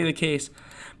much can be the case.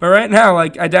 But right now, I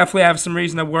definitely have some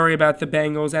reason to worry about the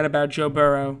Bengals and about Joe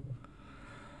Burrow.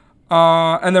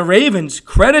 And the Ravens,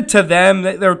 credit to them.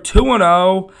 They're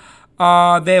 2-0.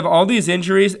 They have all these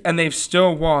injuries, and they've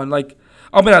still won.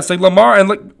 I'll be honest,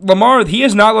 Lamar, he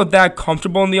has not looked that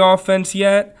comfortable in the offense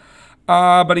yet.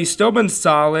 But he's still been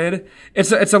solid.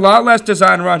 It's a lot less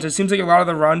design runs. It seems like a lot of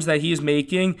the runs that he's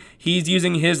making, he's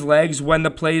using his legs when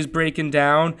the play's breaking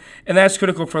down, and that's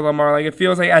critical for Lamar. It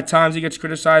feels like at times he gets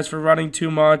criticized for running too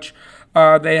much.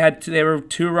 They were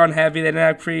too run heavy. They didn't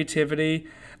have creativity.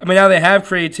 Now they have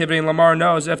creativity, and Lamar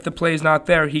knows if the play's not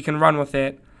there, he can run with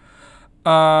it.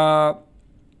 But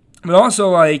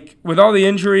also with all the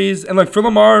injuries and for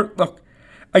Lamar, look.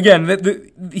 Again,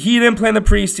 he didn't play in the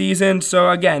preseason, so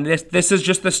again, this is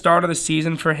just the start of the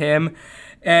season for him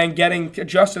and getting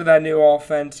adjusted to that new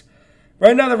offense.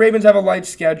 Right now, the Ravens have a light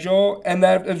schedule, and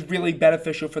that is really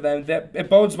beneficial for them. It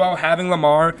bodes well having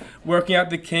Lamar working out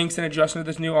the kinks and adjusting to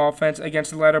this new offense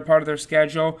against the latter part of their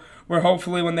schedule, where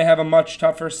hopefully when they have a much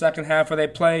tougher second half where they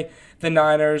play the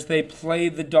Niners, they play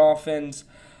the Dolphins,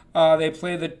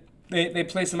 they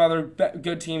play some other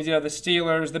good teams, the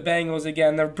Steelers, the Bengals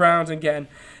again, the Browns again.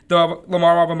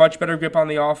 Lamar will have a much better grip on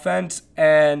the offense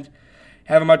and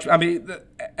have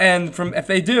if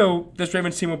they do, this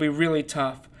Ravens team will be really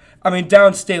tough.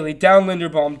 Down Staley, down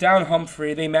Linderbaum, down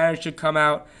Humphrey, they managed to come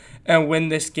out and win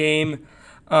this game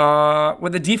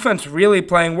with the defense really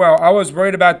playing well. I was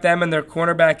worried about them and their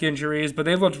cornerback injuries, but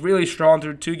they've looked really strong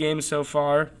through 2 games so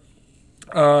far.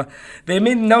 They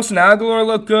made Nelson Aguilar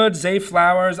look good. Zay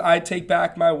Flowers, I take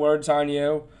back my words on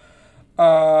you.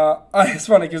 It's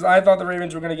funny because I thought the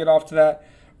Ravens were going to get off to that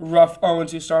rough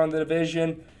 0-2 start in the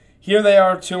division. Here they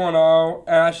are 2-0,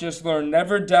 and I just learned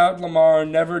never doubt Lamar,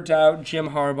 never doubt Jim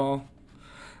Harbaugh.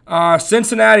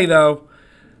 Cincinnati, though,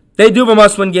 they do have a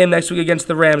must-win game next week against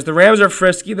the Rams. The Rams are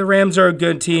frisky. The Rams are a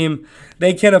good team.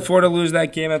 They can't afford to lose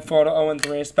that game and fall to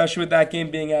 0-3, especially with that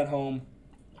game being at home.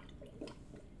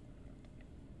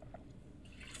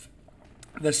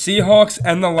 The Seahawks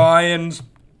and the Lions.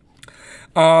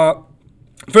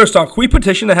 First off, can we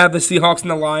petition to have the Seahawks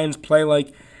and the Lions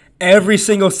play every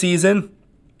single season?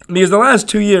 Because the last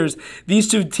 2 years, these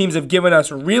two teams have given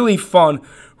us really fun,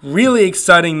 really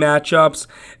exciting matchups.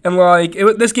 And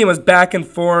this game was back and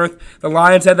forth. The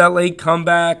Lions had that late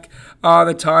comeback,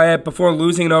 the tie-up before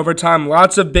losing in overtime.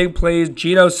 Lots of big plays.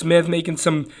 Geno Smith making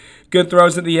some good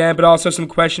throws at the end, but also some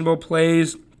questionable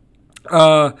plays.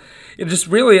 Just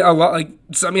really a lot.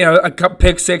 A couple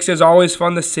pick six is always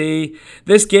fun to see.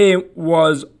 This game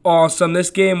was awesome. This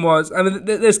game was.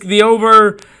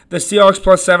 The Seahawks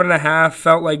plus 7.5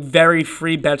 felt like very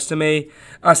free bets to me.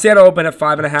 Seattle opened at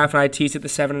 5.5, and I teased at the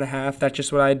 7.5. That's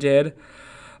just what I did.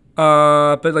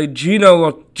 But Geno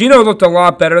looked a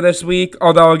lot better this week.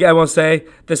 Although I will say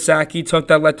the sack he took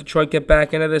that let Detroit get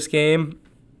back into this game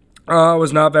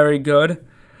was not very good.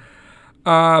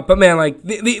 But man,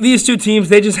 these two teams,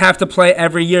 they just have to play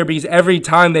every year because every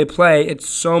time they play, it's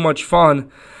so much fun.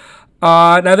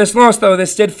 Now this loss, though,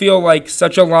 this did feel like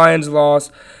such a Lions loss,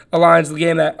 a Lions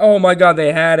game that, oh my God,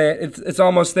 they had it. It's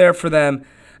almost there for them.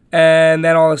 And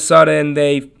then all of a sudden,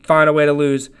 they find a way to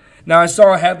lose. Now, I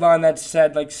saw a headline that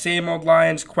said, same old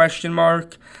Lions, question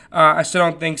mark. I still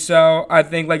don't think so. I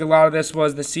think, a lot of this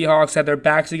was the Seahawks had their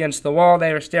backs against the wall.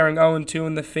 They were staring 0-2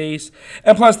 in the face.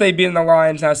 And plus, they've beaten the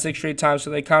Lions now 6 straight times, so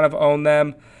they kind of own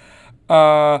them.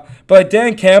 But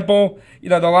Dan Campbell,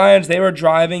 the Lions, they were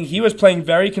driving. He was playing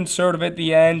very conservative at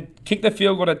the end, kicked the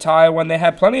field goal to tie when they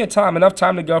had plenty of time, enough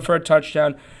time to go for a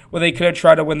touchdown where they could have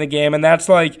tried to win the game. And that's,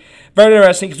 very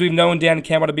interesting because we've known Dan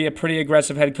Campbell to be a pretty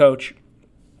aggressive head coach.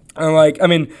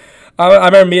 And I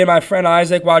remember me and my friend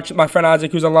Isaac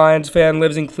who's a Lions fan,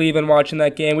 lives in Cleveland, watching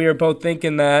that game. We were both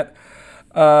thinking that,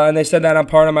 and they said that on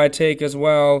part of my take as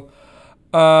well.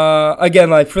 Again,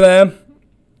 like for them,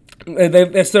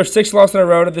 it's their sixth loss in a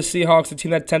row to the Seahawks, a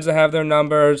team that tends to have their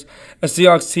numbers, a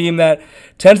Seahawks team that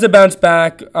tends to bounce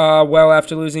back well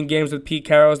after losing games with Pete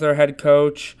Carroll as their head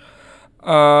coach.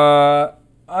 I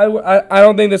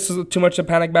don't think this is too much to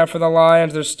panic about for the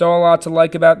Lions. There's still a lot to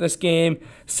like about this game.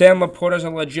 Sam Laporta's a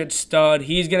legit stud.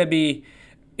 He's going to be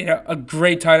a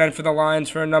great tight end for the Lions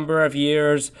for a number of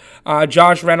years.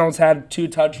 Josh Reynolds had 2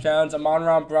 touchdowns.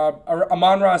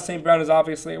 Amon-Ra St. Brown is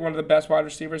obviously one of the best wide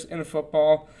receivers in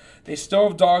football. They still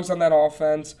have dogs on that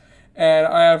offense,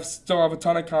 and still have a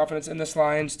ton of confidence in this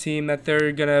Lions team that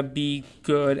they're going to be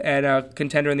good and a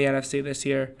contender in the NFC this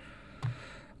year.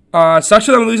 Sucks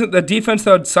for them losing. The defense,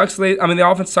 though, sucks. The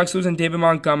offense sucks losing David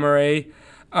Montgomery.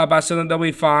 But still, they'll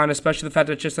be fine, especially the fact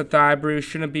that it's just a thigh bruise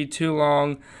shouldn't be too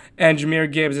long. And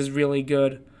Jahmyr Gibbs is really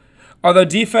good. Although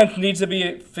defense needs to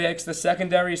be fixed, the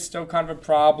secondary is still kind of a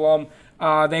problem.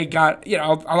 They got, a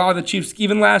lot of the Chiefs,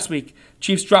 even last week,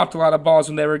 Chiefs dropped a lot of balls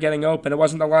when they were getting open. It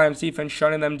wasn't the Lions defense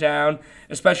shutting them down,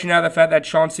 especially now the fact that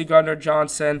Chauncey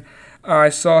Gardner-Johnson, I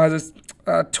saw, has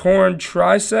a torn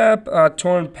tricep,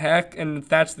 torn pec, and if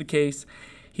that's the case,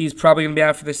 he's probably going to be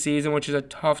out for the season, which is a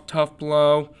tough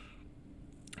blow.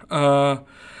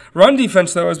 Run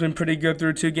defense, though, has been pretty good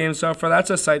through 2 games so far. That's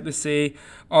a sight to see,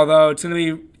 although it's going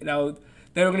to be,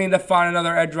 they're going to need to find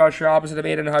another edge rusher opposite of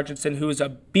Aiden Hutchinson, who is a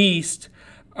beast,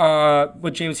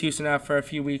 with James Houston out for a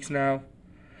few weeks now.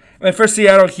 For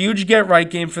Seattle, huge get-right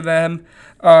game for them.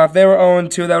 If they were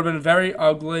 0-2, that would have been very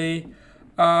ugly.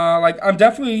 I'm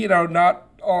definitely,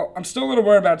 I'm still a little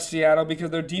worried about Seattle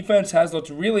because their defense has looked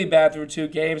really bad through 2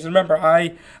 games. And remember,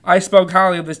 I spoke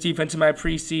highly of this defense in my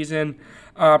preseason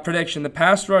prediction. The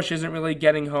pass rush isn't really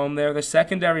getting home there. The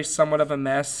secondary is somewhat of a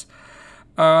mess.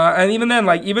 And even then,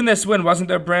 even this win wasn't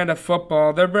their brand of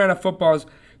football. Their brand of football is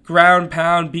ground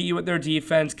pound, beat you with their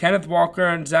defense. Kenneth Walker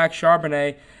and Zach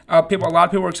Charbonnet. A lot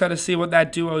of people were excited to see what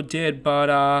that duo did,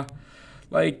 but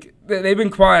they've been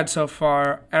quiet so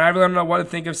far, and I really don't know what to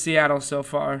think of Seattle so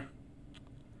far.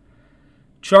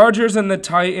 Chargers and the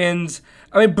Titans.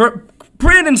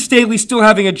 Brandon Staley still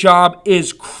having a job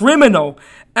is criminal.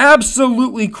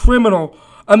 Absolutely criminal.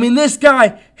 This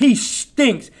guy, he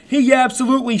stinks. He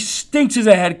absolutely stinks as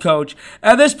a head coach.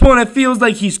 At this point, it feels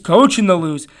like he's coaching to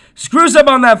lose. Screws up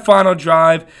on that final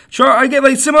drive. I get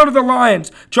similar to the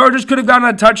Lions. Chargers could have gotten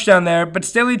a touchdown there, but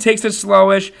Staley takes it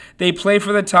slowish. They play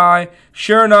for the tie.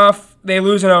 Sure enough, they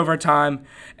lose in overtime.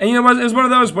 And you know what? It was one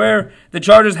of those where the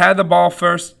Chargers had the ball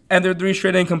first, and they're 3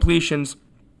 straight incompletions.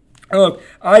 And look,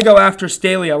 I go after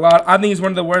Staley a lot. I think he's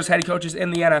one of the worst head coaches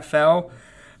in the NFL.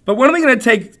 But when are we going to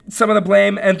take some of the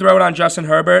blame and throw it on Justin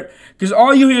Herbert? Because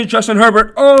all you hear is Justin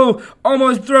Herbert,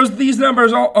 almost throws these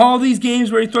numbers, all these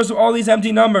games where he throws all these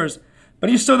empty numbers. But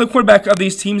he's still the quarterback of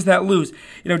these teams that lose.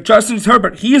 Justin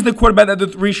Herbert, he is the quarterback that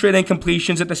did 3 straight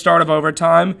incompletions at the start of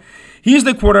overtime. He's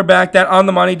the quarterback that on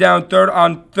the money down,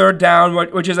 third down,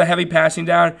 which is a heavy passing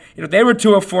down. They were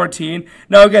 2 of 14.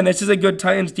 Now, again, this is a good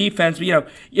Titans defense. But,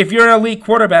 if you're an elite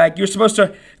quarterback, you're supposed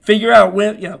to figure out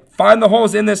find the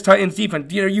holes in this Titans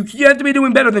defense. You have to be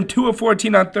doing better than 2 of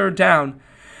 14 on third down.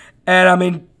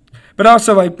 And, but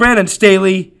also, Brandon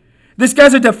Staley, this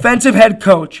guy's a defensive head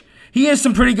coach. He has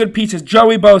some pretty good pieces.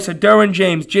 Joey Bosa, Derwin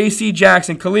James, J.C.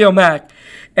 Jackson, Khalil Mack.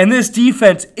 And this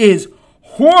defense is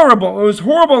horrible. It was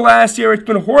horrible last year. It's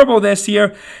been horrible this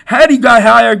year. How do you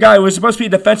hire a guy who was supposed to be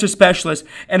a defensive specialist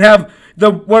and have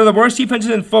one of the worst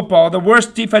defenses in football, the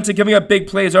worst defense at giving up big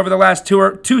plays over the last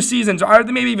 2 seasons, or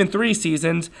maybe even 3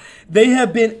 seasons? They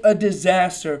have been a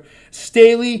disaster.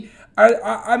 Staley,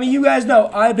 you guys know,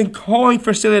 I've been calling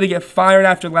for Staley to get fired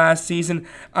after last season.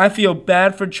 I feel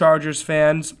bad for Chargers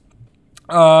fans.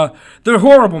 They're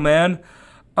horrible, man.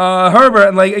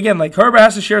 Herbert, Herbert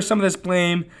has to share some of this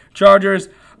blame. Chargers,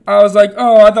 I was I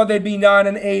thought they'd be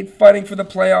 9-8, fighting for the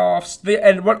playoffs.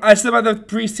 And what I said about the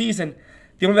preseason,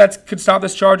 the only that could stop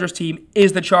this Chargers team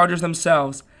is the Chargers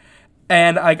themselves.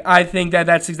 And I think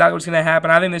that's exactly what's going to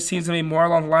happen. I think this team's going to be more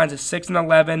along the lines of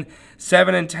 6-11,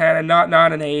 7-10, and not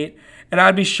 9-8. And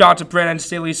I'd be shocked if Brandon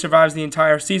Staley survives the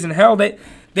entire season. Hell, they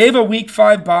have a Week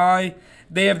 5 bye.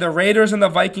 They have the Raiders and the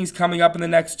Vikings coming up in the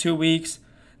next 2 weeks.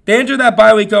 They enter that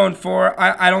bye week 0-4.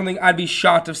 I don't think I'd be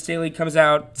shocked if Staley comes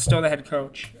out still the head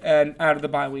coach and out of the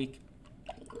bye week.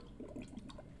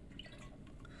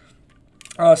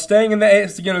 Staying in the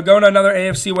AFC, going to another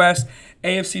AFC West,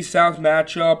 AFC South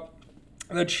matchup.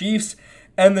 The Chiefs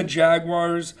and the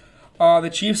Jaguars. The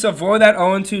Chiefs avoid that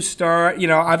 0-2 start.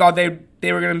 I thought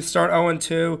they were going to start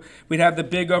 0-2. We'd have the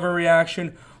big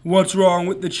overreaction. what's wrong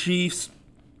with the Chiefs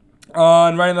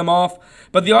and writing them off.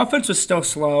 But the offense was still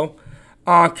slow.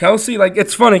 Kelsey, like,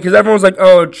 it's funny because everyone's like,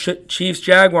 "Oh, Chiefs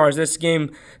Jaguars, this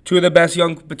game, two of the best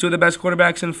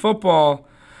quarterbacks in football."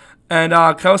 And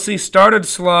Kelsey started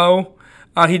slow.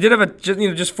 He did have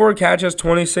just 4 catches,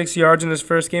 26 yards in his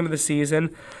first game of the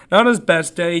season. Not his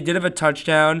best day. He did have a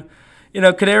touchdown.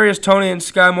 Kadarius Toney and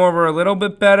Sky Moore were a little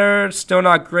bit better. Still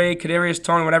not great. Kadarius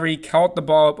Toney, whenever he caught the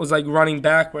ball, it was like running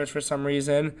backwards for some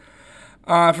reason.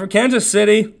 For Kansas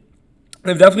City,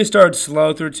 they've definitely started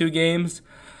slow through 2 games.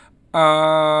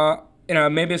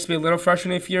 Maybe it's be a little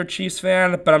frustrating if you're a Chiefs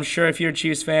fan, but I'm sure if you're a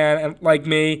Chiefs fan, and like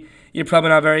me, you're probably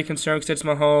not very concerned because it's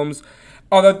Mahomes.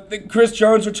 Although the Chris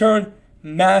Jones return,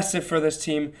 massive for this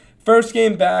team. First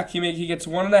game back, he gets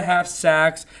 1.5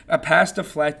 sacks, a pass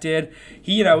deflected.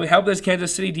 He helped this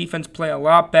Kansas City defense play a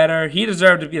lot better. He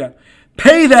deserved to,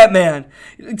 pay that man.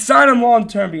 Sign him long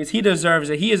term because he deserves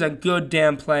it. He is a good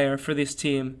damn player for this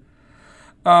team.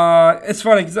 It's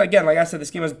funny because, again, like I said,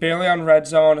 this game was barely on red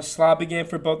zone, a sloppy game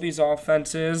for both these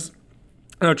offenses.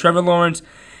 Trevor Lawrence,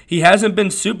 he hasn't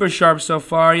been super sharp so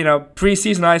far.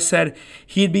 Preseason I said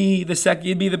he'd be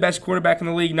the best quarterback in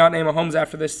the league, not named Mahomes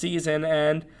after this season,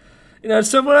 and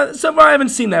so far I haven't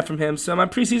seen that from him. So my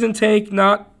preseason take,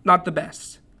 not the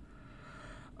best.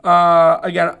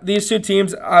 Again, these 2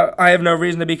 teams, I have no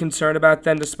reason to be concerned about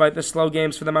them despite the slow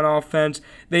games for them on offense.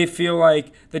 They feel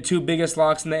like the 2 biggest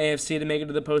locks in the AFC to make it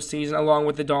to the postseason, along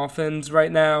with the Dolphins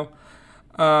right now.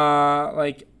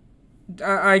 I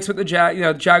expect the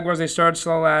Jaguars, they started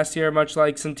slow last year, much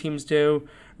like some teams do.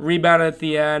 Rebounded at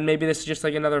the end. Maybe this is just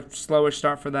like another slower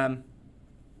start for them.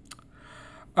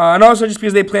 And also just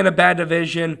because they play in a bad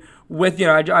division with,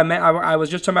 I was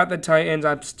just talking about the Titans.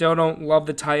 I still don't love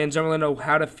the Titans. Don't really know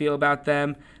how to feel about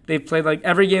them. They've played like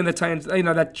every game the Titans,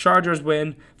 that Chargers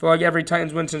win. For like every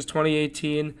Titans win since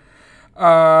 2018.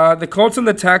 The Colts and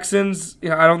the Texans,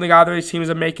 I don't think either of these teams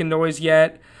are making noise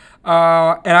yet.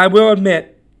 And I will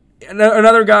admit,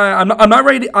 another guy, I'm not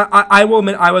ready. I will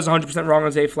admit I was 100% wrong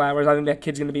on Zay Flowers. I think that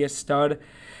kid's going to be a stud.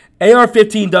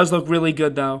 AR-15 does look really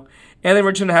good, though. Anthony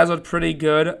Richardson has looked pretty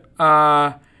good.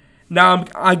 Now,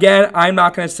 again, I'm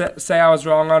not going to say I was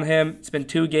wrong on him. It's been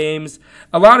 2 games.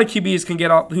 A lot of QBs can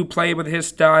get who play with his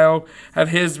style, have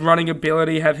his running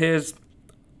ability, have his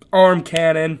arm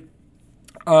cannon.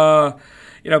 Tend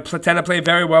to play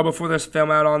very well before there's film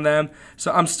out on them.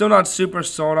 So I'm still not super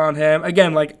sold on him.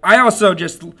 Again, I thought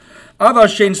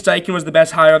Shane Steichen was the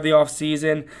best hire of the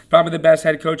offseason, probably the best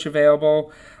head coach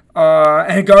available.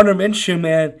 And Gardner Minshew,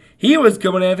 man, he was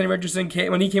good when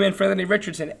when he came in for Anthony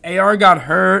Richardson. AR got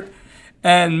hurt,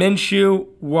 and Minshew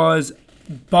was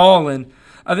balling.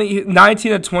 I think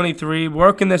 19 of 23,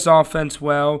 working this offense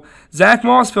well. Zach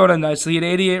Moss filled in nicely. He had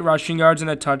 88 rushing yards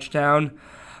and a touchdown.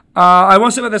 I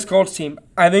will say about this Colts team,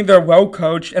 I think they're well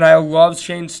coached, and I love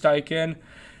Shane Steichen.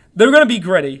 They're going to be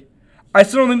gritty. I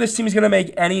still don't think this team is going to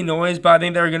make any noise, but I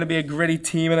think they're going to be a gritty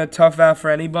team and a tough out for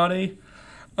anybody.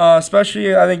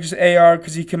 Especially, I think, just AR,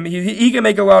 because he can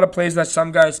make a lot of plays that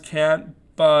some guys can't,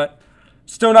 but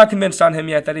still not convinced on him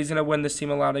yet that he's going to win this team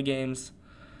a lot of games.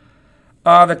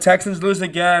 The Texans lose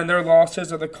again. Their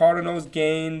losses are the Cardinals'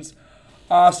 gains.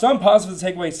 Some positives to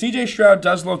take away. C.J. Stroud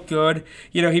does look good.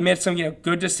 He made some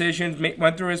good decisions,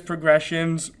 went through his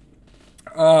progressions.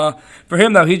 For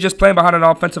him, though, he's just playing behind an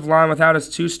offensive line without his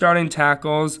 2 starting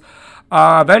tackles.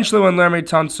 Eventually, when Laramie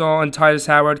Tunsil and Titus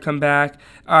Howard come back,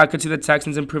 I could see the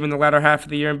Texans improving the latter half of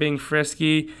the year and being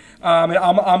frisky. I'm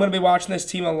going to be watching this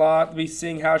team a lot, be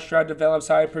seeing how Stroud develops,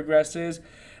 how he progresses.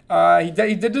 He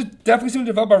did definitely seem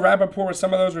to develop a rapport with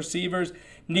some of those receivers.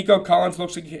 Nico Collins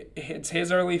looks like it's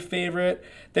his early favorite.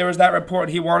 There was that report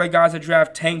he wanted guys to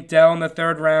draft Tank Dell in the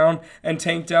 3rd round, and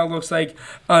Tank Dell looks like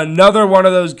another one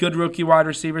of those good rookie wide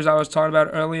receivers I was talking about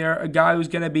earlier, a guy who's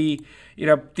going to be,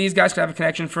 these guys could have a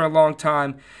connection for a long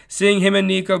time. Seeing him and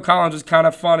Nico Collins was kind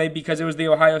of funny because it was the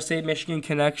Ohio State-Michigan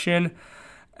connection.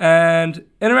 And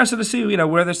interested to see,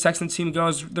 where this Texans team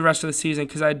goes the rest of the season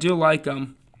because I do like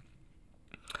them.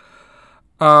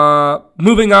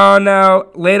 Moving on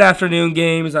now, late afternoon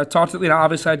games. I talked to,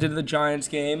 obviously I did the Giants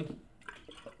game.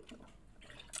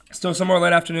 Still some more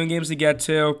late afternoon games to get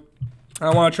to.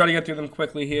 I want to try to get through them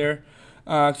quickly here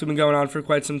because we've been going on for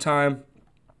quite some time.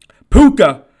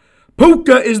 Puka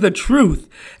is the truth.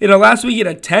 Last week he had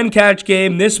a 10-catch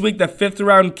game. This week the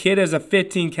 5th-round kid has a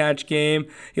 15-catch game.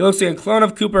 He looks like a clone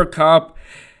of Cooper Kupp.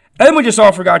 And then we just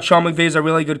all forgot Sean McVay is a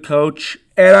really good coach.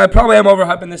 And I probably am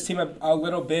overhyping this team a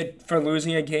little bit for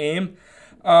losing a game.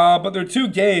 But there are 2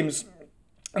 games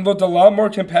and looked a lot more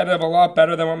competitive, a lot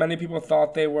better than what many people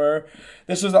thought they were.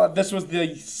 This was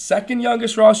the second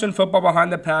youngest roster in football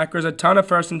behind the Packers, a ton of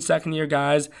first and second year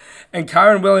guys, and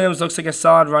Kyron Williams looks like a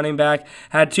solid running back.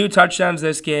 Had 2 touchdowns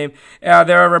this game.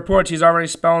 There are reports he's already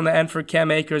spelling the end for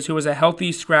Cam Akers, who was a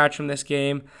healthy scratch from this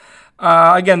game.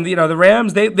 Again, the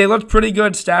Rams, they looked pretty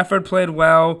good. Stafford played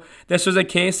well. This was a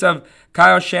case of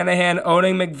Kyle Shanahan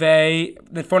owning McVay,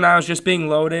 the 49ers just being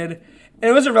loaded. And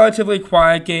it was a relatively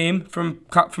quiet game from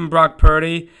Brock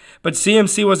Purdy, but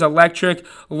CMC was electric.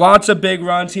 Lots of big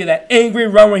runs. He had that angry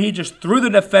run where he just threw the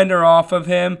defender off of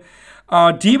him.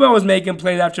 Debo was making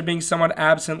plays after being somewhat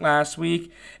absent last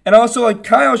week. And also, like,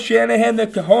 Kyle Shanahan, the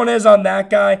cojones on that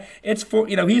guy.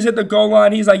 He's at the goal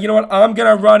line. He's like, you know what, I'm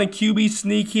going to run a QB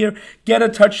sneak here, get a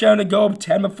touchdown to go up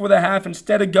 10 before the half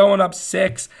instead of going up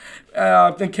 6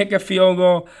 and kick a field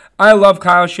goal. I love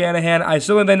Kyle Shanahan. I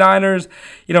still think the Niners,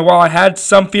 while I had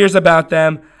some fears about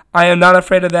them, I am not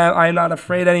afraid of them. I am not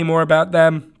afraid anymore about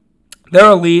them. They're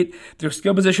elite. Their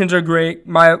skill positions are great.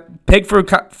 My pick for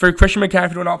Christian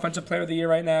McCaffrey to win Offensive Player of the Year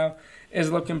right now is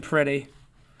looking pretty.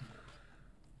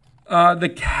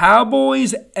 The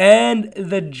Cowboys and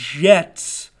the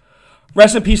Jets.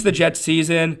 Rest in peace, the Jets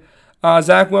season.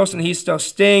 Zach Wilson, he still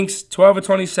stinks. 12 of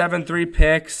 27, 3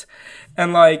 picks.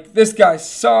 And, this guy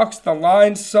sucks. The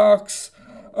line sucks.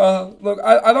 Look,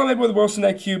 I thought maybe with Wilson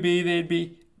at QB, they'd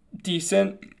be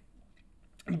decent.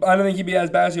 I don't think he'd be as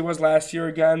bad as he was last year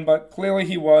again, but clearly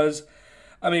he was.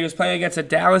 He was playing against a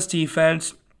Dallas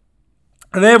defense,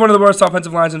 and they have one of the worst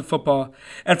offensive lines in football.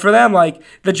 And for them,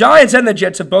 the Giants and the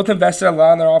Jets have both invested a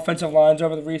lot in their offensive lines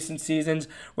over the recent seasons,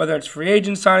 whether it's free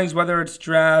agent signings, whether it's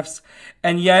drafts,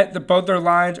 and yet both their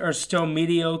lines are still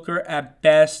mediocre at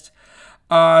best.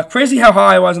 Crazy how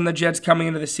high I was on the Jets coming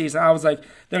into the season. I was like,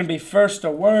 they're going to be first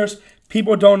or worst.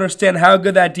 People don't understand how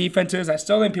good that defense is. I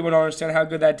still think people don't understand how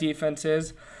good that defense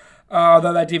is.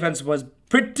 Although that defense was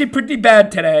pretty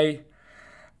bad today.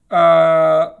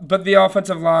 But the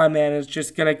offensive line, man, is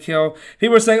just going to kill.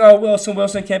 People are saying, oh,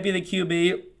 Wilson can't be the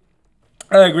QB.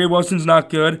 I agree, Wilson's not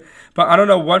good. But I don't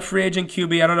know what free agent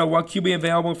QB, I don't know what QB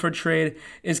available for trade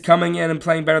is coming in and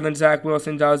playing better than Zach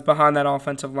Wilson does behind that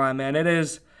offensive line, man.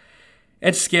 It's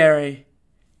scary.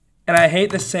 And I hate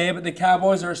to say it, but the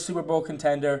Cowboys are a Super Bowl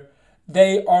contender.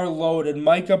 They are loaded.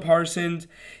 Micah Parsons,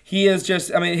 he is just,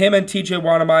 him and TJ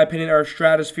Watt, in my opinion, are a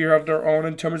stratosphere of their own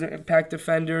in terms of impact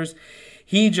defenders.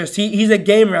 He's a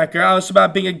game wrecker. I said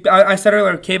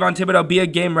earlier, Kayvon Thibodeau, be a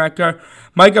game wrecker.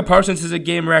 Micah Parsons is a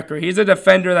game wrecker. He's a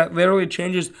defender that literally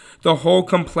changes the whole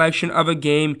complexion of a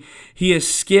game. He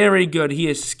is scary good. He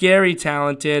is scary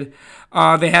talented.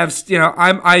 They have,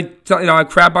 I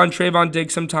crap on Trayvon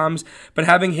Diggs sometimes, but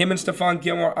having him and Stephon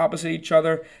Gilmore opposite each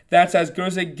other, that's as good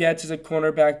as it gets as a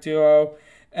cornerback duo.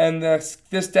 And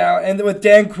and with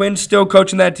Dan Quinn still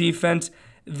coaching that defense,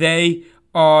 they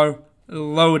are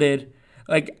loaded.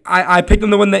 I picked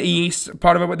them to win the East,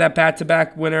 part of it with that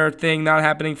back-to-back winner thing not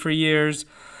happening for years.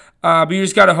 But you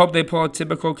just got to hope they pull a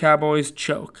typical Cowboys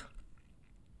choke.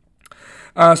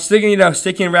 Sticking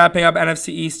and wrapping up NFC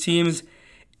East teams,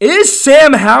 is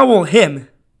Sam Howell him?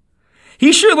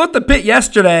 He sure looked a bit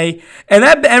yesterday, and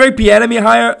that Eric Bieniemy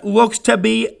hire looks to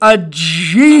be a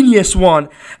genius one.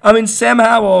 Sam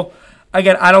Howell,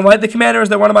 again, I don't like the Commanders.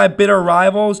 They're one of my bitter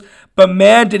rivals, but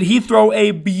man, did he throw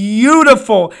a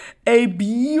beautiful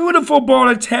ball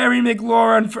to Terry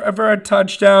McLaurin for a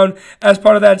touchdown as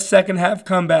part of that second half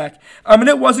comeback.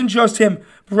 It wasn't just him.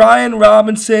 Brian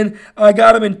Robinson, I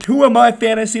got him in 2 of my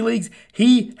fantasy leagues.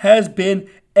 He has been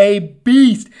a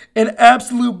beast, an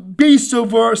absolute beast so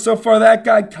far. That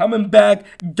guy coming back,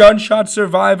 gunshot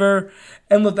survivor.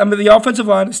 And look, the offensive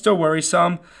line is still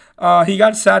worrisome. He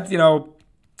got sacked,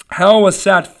 Hell was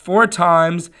sacked 4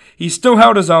 times. He still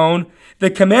held his own. The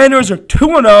Commanders are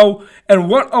 2-0, and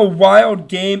what a wild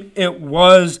game it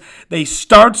was. They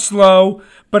start slow,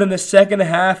 but in the second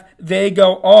half, they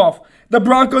go off. The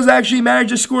Broncos actually managed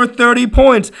to score 30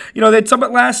 points.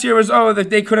 Something last year was, that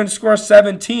they couldn't score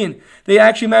 17. They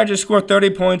actually managed to score 30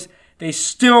 points. They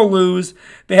still lose.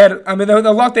 They had,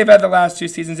 the luck they've had the last 2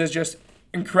 seasons is just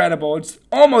incredible. It's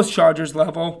almost Chargers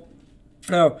level.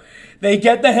 They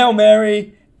get the Hail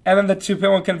Mary, and then the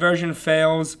 2-point conversion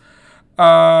fails.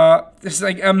 This is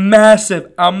a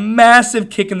massive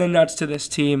kick in the nuts to this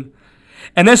team.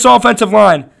 And this offensive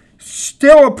line,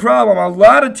 still a problem. A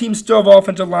lot of teams still have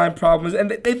offensive line problems,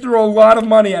 and they threw a lot of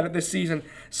money at it this season.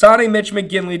 Signing Mitch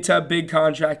McGinley to a big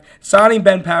contract. Signing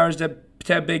Ben Powers to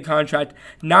a big contract.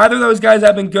 Neither of those guys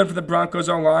have been good for the Broncos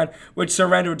O-line, which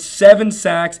surrendered 7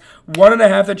 sacks,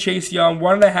 1.5 to Chase Young,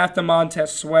 1.5 to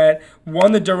Montez Sweat,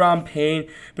 1 to Daron Payne.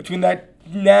 Between that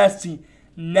nasty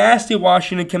nasty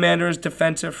Washington Commanders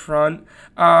defensive front.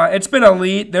 It's been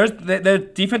elite. The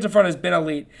defensive front has been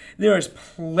elite. There is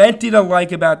plenty to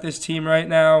like about this team right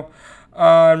now.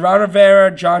 Ron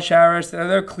Rivera, Josh Harris,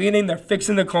 they're cleaning. They're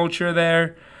fixing the culture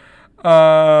there.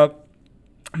 Man,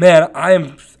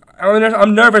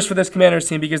 I'm nervous for this Commanders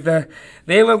team because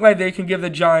they look like they can give the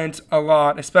Giants a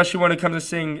lot, especially when it comes to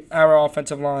seeing our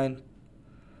offensive line.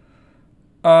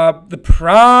 Quickly,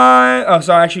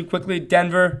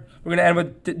 Denver. We're going to end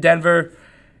with Denver.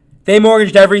 They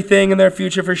mortgaged everything in their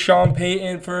future for Sean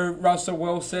Payton, for Russell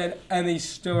Wilson, and they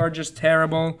still are just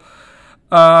terrible.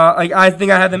 I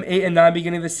think I had them 8-9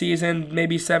 beginning of the season,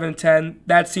 maybe 7-10.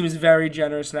 That seems very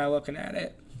generous now looking at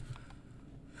it.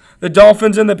 The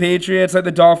Dolphins and the Patriots,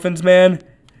 the Dolphins, man.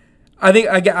 I think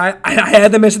I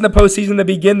had them missing the postseason to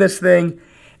begin this thing,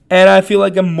 and I feel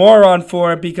like a moron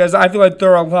for it because I feel like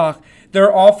they're a lock. Their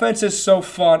offense is so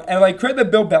fun. And, credit to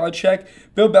Bill Belichick.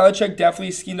 Bill Belichick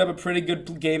definitely schemed up a pretty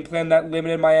good game plan that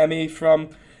limited Miami from,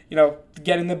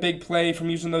 getting the big play, from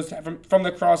using those from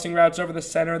the crossing routes over the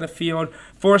center of the field,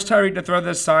 forced Tyreek to throw to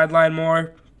the sideline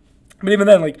more. But even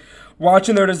then,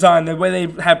 watching their design, the way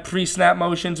they have pre-snap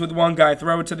motions with one guy,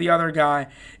 throw it to the other guy,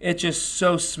 it's just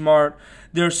so smart.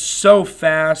 They're so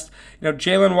fast.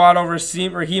 Jalen Waddle,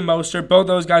 Raheem Mostert, both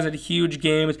those guys had huge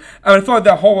games. I felt like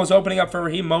the hole was opening up for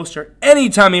Raheem Mostert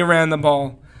anytime he ran the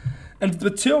ball. And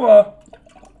with Tua,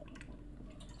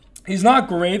 he's not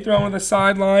great throwing to the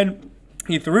sideline.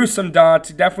 He threw some dots.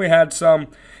 He definitely had some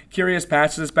curious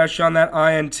passes, especially on that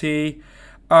INT.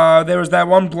 There was that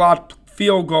one blocked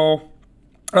field goal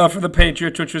for the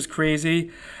Patriots, which was crazy.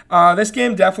 This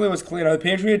game definitely was clean. The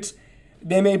Patriots,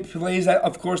 they made plays that,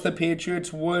 of course, the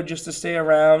Patriots would just to stay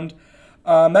around.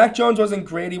 Mac Jones wasn't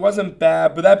great. He wasn't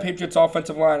bad, but that Patriots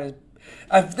offensive line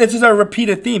this is a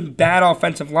repeated theme. Bad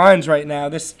offensive lines right now.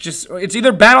 It's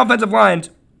either bad offensive lines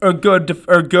or good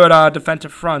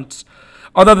defensive fronts.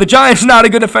 Although the Giants not a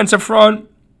good defensive front.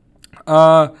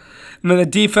 And then the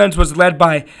defense was led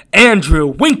by Andrew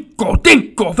Winkle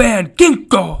Dinkle Van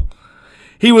Ginkle.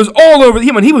 He was all over.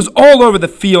 He was all over the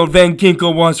field. Van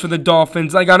Ginkel was for the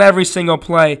Dolphins, on every single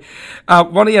play.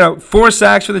 4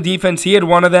 sacks for the defense. He had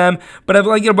one of them. But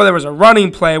whether it was a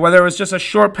running play, whether it was just a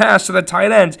short pass to the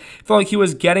tight ends, I felt like he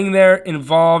was getting there,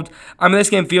 involved. This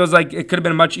game feels like it could have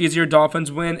been a much easier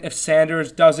Dolphins win if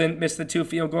Sanders doesn't miss the 2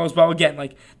 field goals. But again,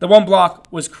 the one block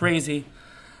was crazy.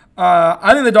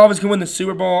 I think the Dolphins can win the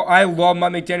Super Bowl. I love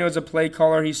Mike McDaniel as a play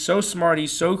caller. He's so smart.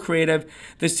 He's so creative.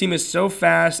 This team is so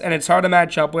fast, and it's hard to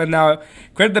match up with. Now,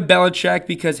 credit to Belichick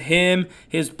because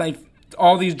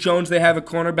all these Jones they have at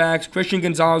cornerbacks, Christian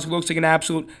Gonzalez, who looks like an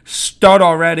absolute stud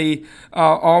already,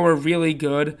 all were really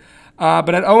good.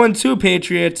 But at 0-2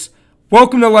 Patriots,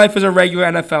 welcome to life as a regular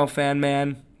NFL fan,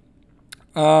 man.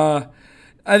 I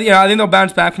think they'll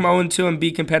bounce back from 0-2 and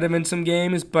be competitive in some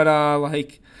games, but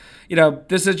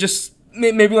this is just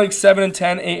maybe 7-10,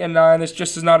 8-9. This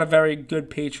just is not a very good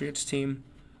Patriots team.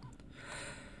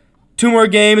 2 more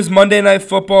games, Monday Night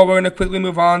Football. We're gonna quickly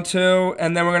move on to,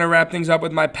 and then we're gonna wrap things up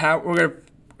with my power. We're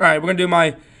gonna do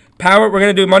my power. We're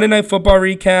gonna do Monday Night Football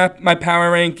recap, my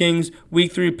power rankings,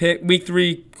 week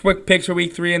 3 quick picks for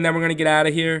week 3, and then we're gonna get out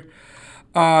of here.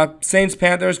 Saints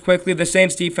Panthers quickly. The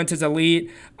Saints defense is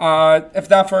elite. If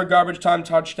not for a garbage time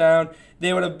touchdown,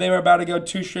 they were about to go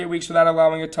 2 straight weeks without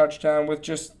allowing a touchdown with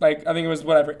just I think it was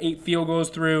 8 field goals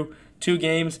through 2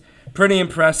 games. Pretty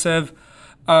impressive.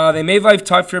 They made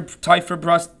life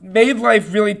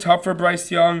really tough for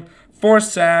Bryce Young. 4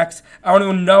 sacks. I don't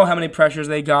even know how many pressures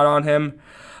they got on him.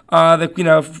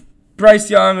 Bryce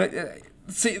Young.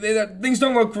 Things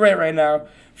don't look great right now.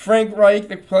 Frank Reich,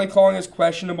 the play calling is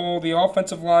questionable. The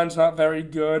offensive line's not very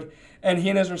good, and he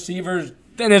and his receivers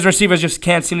just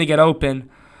can't seem to get open.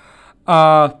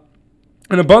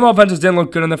 And the both offenses didn't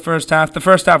look good in the first half. The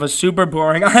first half was super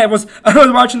boring. I was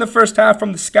watching the first half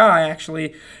from the sky,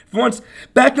 actually. Once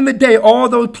back in the day, all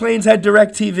those planes had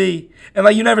DirecTV,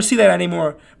 and you never see that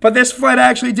anymore. But this flight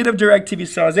actually did have DirecTV,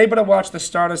 so I was able to watch the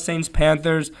start of Saints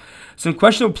Panthers. Some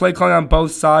questionable play calling on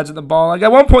both sides of the ball.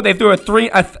 At one point, they threw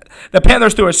the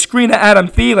Panthers threw a screen to Adam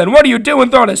Thielen. What are you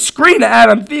doing throwing a screen to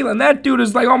Adam Thielen? That dude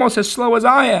is almost as slow as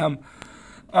I am.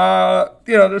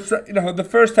 The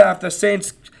first half, the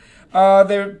Saints,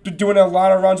 they're doing a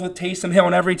lot of runs with Taysom Hill,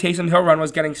 and every Taysom Hill run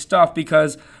was getting stuffed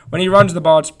because when he runs the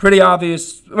ball, it's pretty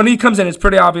obvious. When he comes in, it's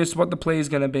pretty obvious what the play is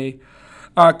going to be.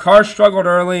 Carr struggled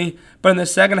early, but in the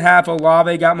second half,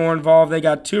 Olave got more involved. They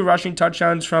got 2 rushing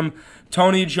touchdowns from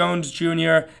Tony Jones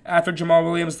Jr. after Jamal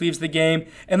Williams leaves the game,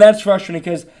 and that's frustrating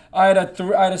because I had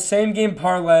a same game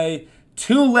parlay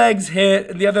 2 legs hit,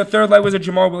 and the other third leg was a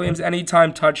Jamal Williams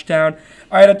anytime touchdown.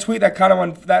 I had a tweet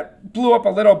that blew up a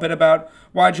little bit about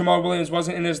why Jamal Williams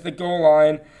wasn't in the goal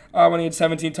line when he had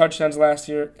 17 touchdowns last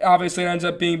year. Obviously, it ends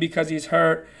up being because he's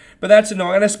hurt, but that's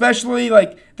annoying. And especially,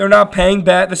 they're not paying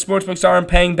back. The sportsbooks aren't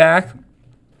paying back.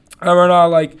 We're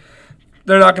not,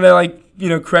 they're not going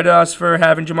to, credit us for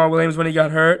having Jamal Williams when he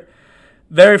got hurt.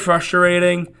 Very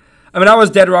frustrating. I mean, I was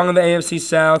dead wrong in the AFC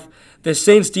South. The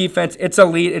Saints defense, it's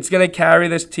elite. It's going to carry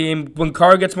this team. When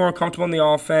Carr gets more comfortable in the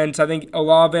offense, I think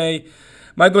Olave,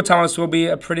 Michael Thomas will be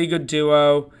a pretty good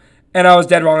duo. And I was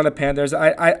dead wrong on the Panthers.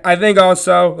 I think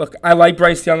also, look, I like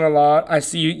Bryce Young a lot. I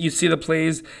see you see the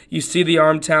plays, you see the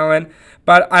arm talent,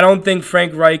 but I don't think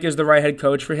Frank Reich is the right head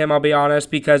coach for him, I'll be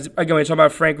honest, because, again, when you talk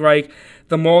about Frank Reich,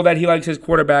 the mold that he likes his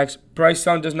quarterbacks, Bryce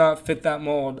Young does not fit that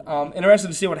mold. Interested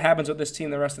to see what happens with this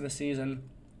team the rest of the season.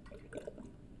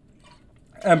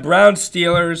 And Browns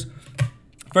Steelers,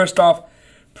 first off,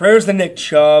 prayers to Nick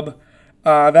Chubb.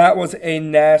 That was a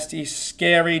nasty,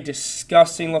 scary,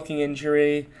 disgusting-looking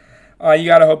injury. You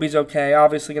got to hope he's okay.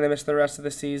 Obviously going to miss the rest of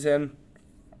the season.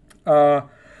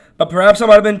 But perhaps I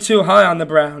might have been too high on the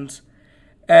Browns.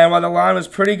 And while the line was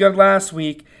pretty good last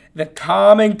week, the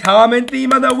common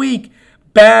theme of the week,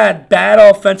 bad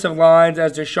offensive lines,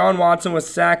 as Deshaun Watson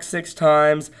was sacked 6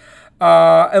 times.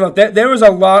 And look, there was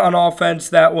a lot on offense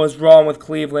that was wrong with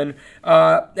Cleveland.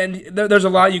 And there's a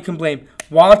lot you can blame.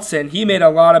 Watson, he made a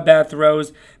lot of bad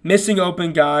throws, missing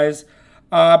open guys.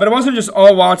 But it wasn't just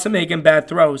all Watson making bad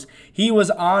throws. He was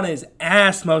on his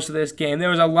ass most of this game. There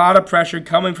was a lot of pressure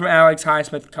coming from Alex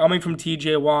Highsmith, coming from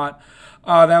T.J. Watt.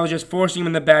 That was just forcing him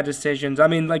into bad decisions. I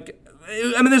mean,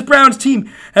 this Browns team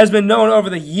has been known over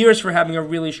the years for having a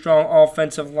really strong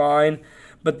offensive line,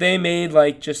 but they made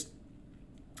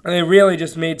they really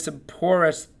just made some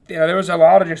porous. There was a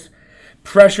lot of just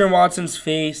pressure in Watson's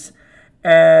face,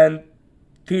 and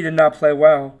he did not play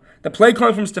well. The play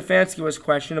calling from Stefanski was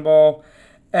questionable.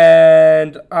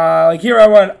 And here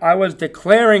I was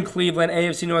declaring Cleveland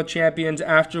AFC North champions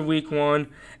after week 1,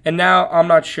 and now I'm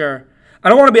not sure. I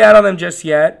don't want to be out on them just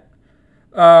yet,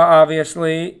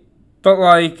 obviously, but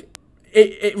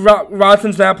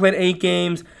Watson's now played 8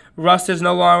 games. Rust is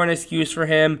no longer an excuse for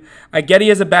him. I get he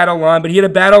has a battle line, but he had a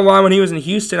battle line when he was in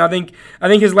Houston. I think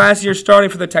his last year starting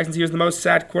for the Texans, he was the most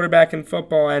sacked quarterback in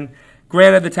football. And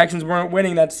granted, the Texans weren't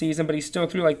winning that season, but he still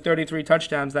threw 33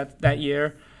 touchdowns that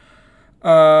year.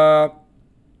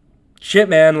 Shit,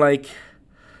 man,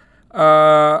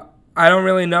 I don't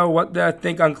really know what to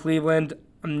think on Cleveland.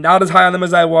 I'm not as high on them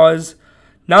as I was.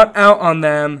 Not out on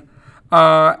them.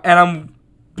 And I'm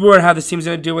bored how this team's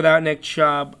going to do without Nick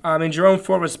Chubb. I mean, Jerome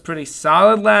Ford was pretty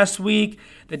solid last week.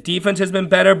 The defense has been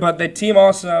better, but the team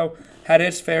also had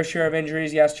its fair share of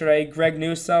injuries yesterday. Greg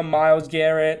Newsome, Myles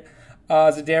Garrett,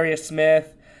 Zadarius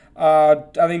Smith. I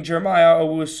think Jeremiah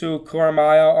Owusu,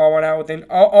 Koromaya all went out with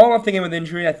all I'm thinking with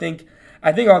injury. I think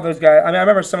all those guys. I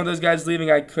remember some of those guys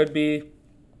leaving. I could be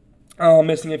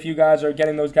missing a few guys or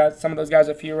getting some of those guys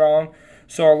a few wrong.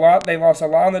 So they lost a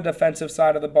lot on the defensive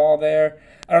side of the ball there.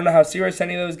 I don't know how serious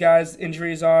any of those guys'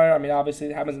 injuries are. I mean, obviously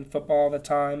it happens in football all the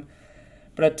time.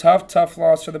 But a tough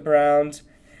loss for the Browns.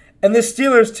 And the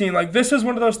Steelers team, this is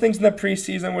one of those things in the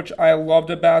preseason which I loved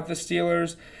about the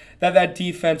Steelers. That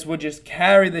defense would just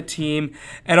carry the team.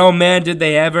 And oh man, did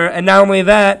they ever. And not only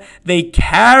that, they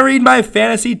carried my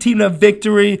fantasy team to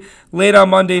victory late on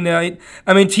Monday night.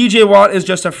 I mean, T.J. Watt is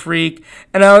just a freak.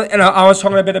 And I was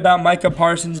talking a bit about Micah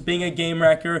Parsons being a game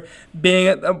wrecker,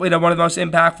 being one of the most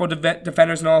impactful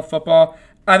defenders in all of football.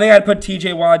 I think I'd put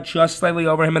T.J. Watt just slightly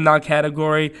over him in that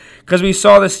category because we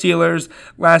saw the Steelers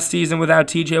last season without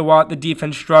T.J. Watt, the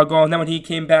defense struggle, and then when he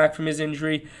came back from his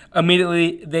injury,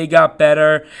 immediately they got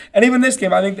better. And even this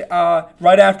game, I think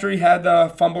right after he had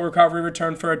the fumble recovery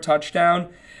return for a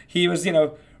touchdown, he was,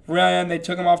 ran. They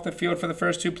took him off the field for the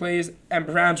first 2 plays, and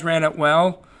Browns ran it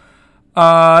well.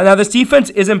 Now this defense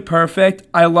isn't perfect.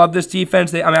 I love this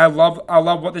defense. I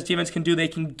love what this defense can do. They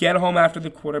can get home after the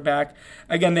quarterback.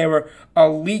 Again, they were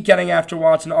elite getting after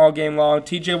Watson all game long.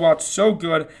 T.J. Watt's so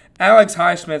good. Alex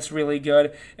Highsmith's really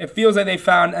good. It feels like they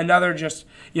found another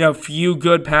few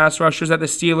good pass rushers at the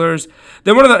Steelers.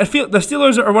 The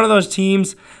Steelers are one of those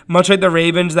teams, much like the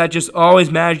Ravens, that just always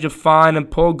manage to find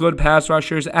and pull good pass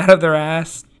rushers out of their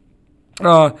ass.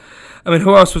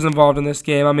 Who else was involved in this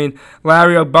game?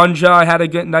 Larry Obunja had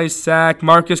a nice sack.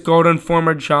 Marcus Golden,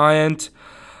 former Giant.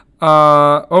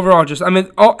 Overall,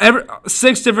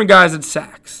 6 different guys had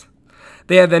sacks.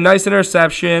 They had the nice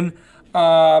interception.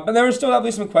 But there were still at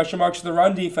least some question marks. The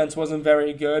run defense wasn't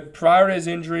very good. Prior to his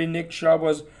injury, Nick Chubb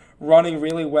was running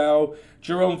really well.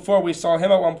 Jerome Ford, we saw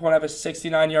him at one point have a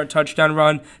 69-yard touchdown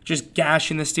run, just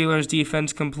gashing the Steelers'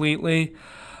 defense completely.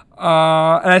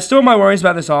 And I still have my worries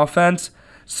about this offense.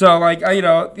 So, even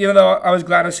though I was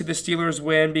glad to see the Steelers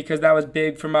win because that was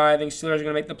big for I think Steelers are going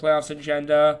to make the playoffs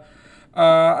agenda.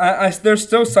 There's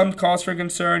still some cause for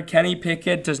concern. Kenny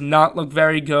Pickett does not look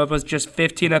very good. Was just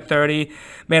 15 of 30.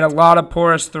 Made a lot of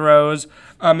porous throws.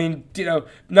 I mean,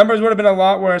 numbers would have been a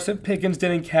lot worse if Pickens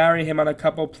didn't carry him on a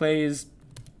couple plays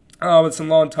with some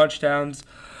long touchdowns.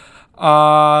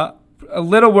 A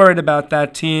little worried about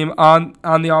that team. On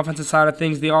the offensive side of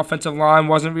things, the offensive line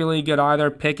wasn't really good either.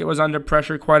 Pickett was under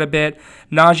pressure quite a bit.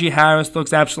 Najee Harris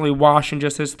looks absolutely washed in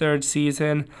just his third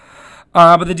season.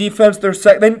 But the defense, their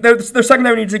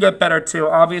secondary needs to get better too.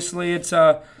 Obviously, it's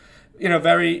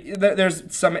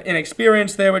there's some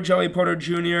inexperience there with Joey Porter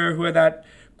Jr., who had that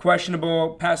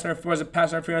questionable pass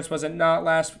interference, was it not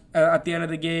last at the end of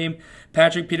the game?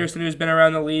 Patrick Peterson, who's been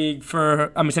around the league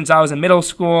since I was in middle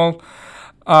school.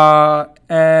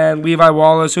 And Levi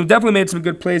Wallace, who definitely made some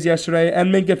good plays yesterday,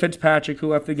 and Minkah Fitzpatrick, who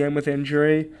left the game with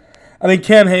injury. I mean,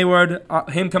 Cam Hayward,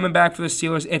 him coming back for the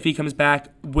Steelers, if he comes back,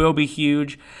 will be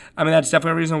huge. I mean, that's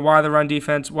definitely a reason why the run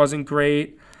defense wasn't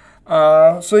great.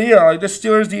 The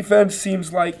Steelers defense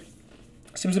seems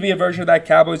to be a version of that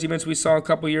Cowboys defense we saw a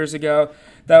couple years ago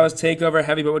that was takeover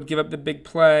heavy but would give up the big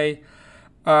play.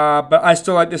 But I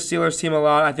still like the Steelers team a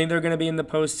lot. I think they're going to be in the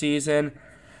postseason.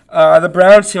 The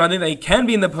Browns team, I think they can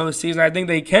be in the postseason. I think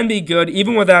they can be good,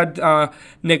 even without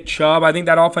Nick Chubb. I think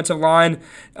that offensive line,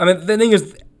 I mean, the thing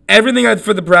is, everything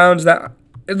for the Browns,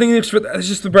 it's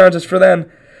just the Browns, it's for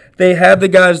them. They have the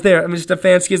guys there. I mean,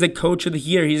 Stefanski is a coach of the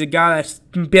year. He's a guy that's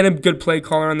been a good play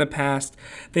caller in the past.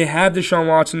 They have Deshaun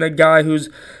Watson, the guy who's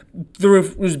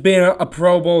been a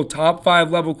Pro Bowl, top 5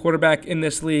 level quarterback in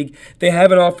this league. They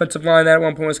have an offensive line that at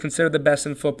one point was considered the best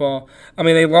in football. I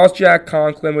mean, they lost Jack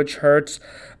Conklin, which hurts.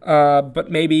 But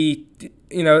maybe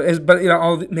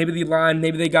maybe the line,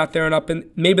 maybe they got there and up, and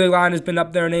maybe the line has been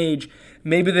up there in age.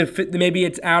 Maybe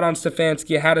it's out on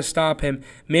Stefanski, how to stop him.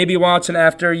 Maybe Watson,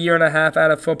 after a year and a half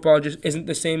out of football, just isn't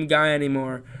the same guy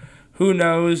anymore. Who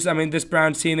knows? I mean, this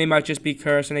Browns team, they might just be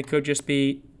cursed, and it could just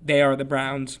be they are the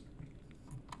Browns.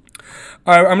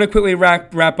 All right, I'm going to quickly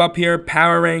wrap up here.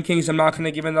 Power rankings. I'm not going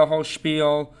to give in the whole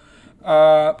spiel,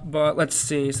 but let's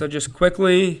see. So just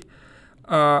quickly,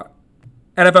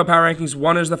 NFL Power Rankings,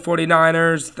 1 is the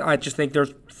 49ers. I just think they're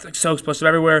so explosive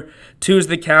everywhere. 2 is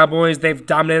the Cowboys. They've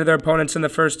dominated their opponents in the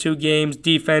first 2 games.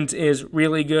 Defense is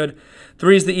really good.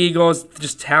 3 is the Eagles.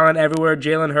 Just talent everywhere.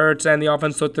 Jalen Hurts and the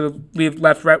offense looked to be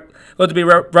right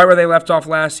where they left off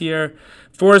last year.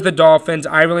 4 is the Dolphins.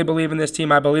 I really believe in this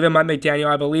team. I believe in Mike McDaniel.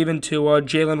 I believe in Tua,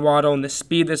 Jalen Waddle, and the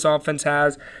speed this offense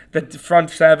has. The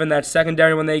front 7, that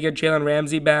secondary when they get Jalen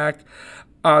Ramsey back.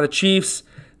 The Chiefs,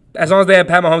 as long as they have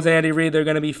Pat Mahomes and Andy Reid, they're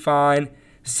going to be fine.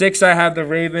 6, I have the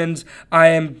Ravens.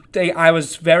 I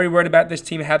was very worried about this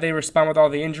team, how they respond with all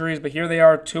the injuries, but here they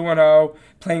are, 2-0,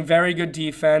 playing very good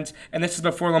defense, and this is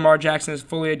before Lamar Jackson is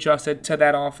fully adjusted to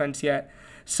that offense yet.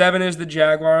 7 is the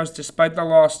Jaguars. Despite the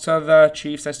loss to the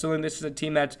Chiefs, I still think this is a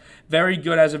team that's very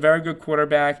good, has a very good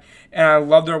quarterback, and I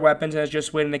love their weapons and is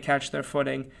just waiting to catch their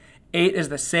footing. 8 is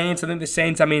the Saints. I think the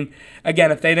Saints,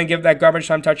 again, if they didn't give that garbage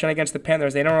time touchdown against the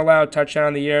Panthers, they don't allow a touchdown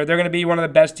on the year. They're going to be one of the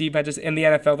best defenses in the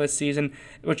NFL this season,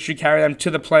 which should carry them to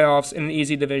the playoffs in an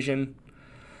easy division.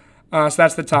 So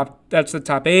that's the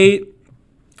top 8.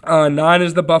 9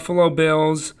 is the Buffalo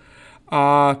Bills.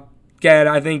 Again,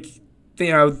 I think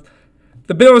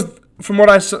the Bills, from what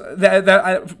I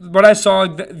saw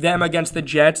them against the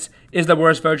Jets, is the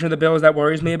worst version of the Bills. That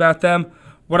worries me about them.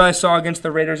 What I saw against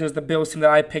the Raiders is the Bills team that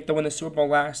I picked to win the Super Bowl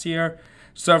last year.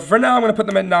 So for now, I'm going to put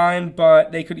them at 9,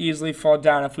 but they could easily fall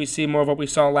down if we see more of what we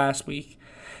saw last week.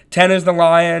 10 is the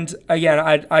Lions. Again,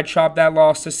 I chopped that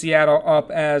loss to Seattle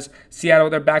up as Seattle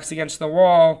with their backs against the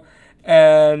wall,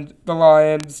 and the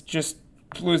Lions just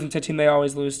losing to a team they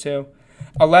always lose to.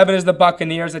 11 is the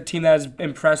Buccaneers, a team that has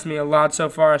impressed me a lot so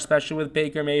far, especially with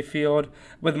Baker Mayfield,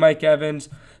 with Mike Evans.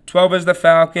 12 is the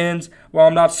Falcons. While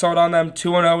I'm not sold on them,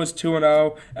 2-0 is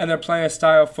 2-0, and they're playing a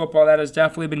style of football that has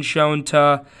definitely been shown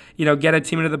to, get a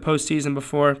team into the postseason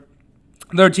before.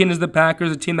 13 is the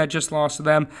Packers, a team that just lost to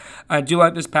them. I do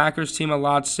like this Packers team a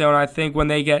lot still, and I think when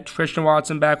they get Christian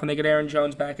Watson back, when they get Aaron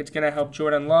Jones back, it's going to help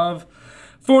Jordan Love.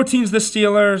 14 is the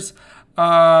Steelers.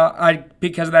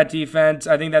 Because of that defense,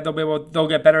 I think that they'll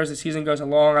get better as the season goes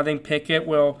along. I think Pickett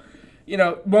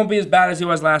won't be as bad as he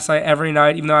was last night every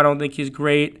night, even though I don't think he's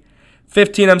great.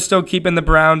 15, I'm still keeping the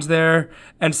Browns there,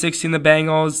 and 16, the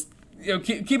Bengals.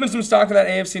 Keeping some stock in that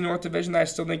AFC North division that I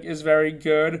still think is very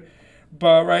good.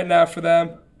 But right now for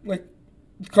them,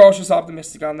 cautious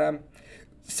optimistic on them.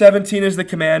 17 is the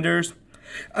Commanders.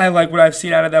 I like what I've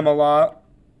seen out of them a lot.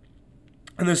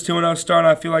 In this 2-0 start,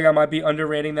 I feel like I might be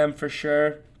underrating them for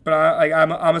sure. But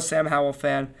I'm a Sam Howell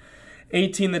fan.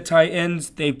 18, the Titans.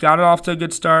 They've got it off to a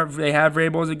good start. They have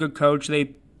Vrabel as a good coach.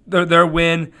 Their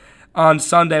win on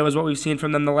Sunday was what we've seen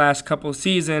from them the last couple of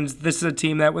seasons. This is a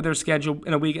team that, with their schedule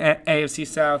in a week at AFC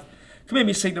South, can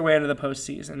maybe sneak their way into the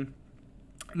postseason.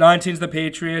 19 is the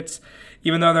Patriots.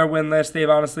 Even though they're winless, they've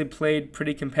honestly played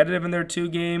pretty competitive in their 2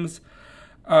 games.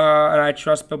 And I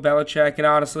trust Bill Belichick. And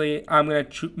honestly, I'm going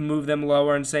to move them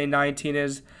lower and say 19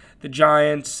 is the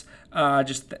Giants. I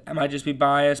might just be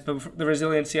biased, but the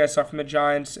resiliency I saw from the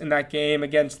Giants in that game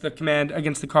against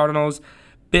the Cardinals,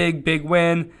 big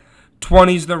win.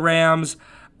 20's the Rams.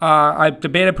 I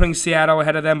debated putting Seattle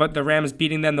ahead of them, but the Rams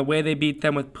beating them the way they beat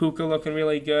them with Puka looking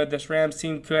really good. This Rams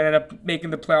team could end up making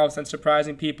the playoffs and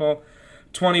surprising people.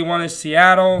 21 is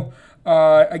Seattle.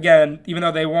 Again, even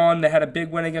though they won, they had a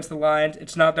big win against the Lions.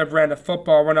 It's not their brand of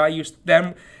football. We're not used to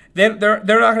them. They're not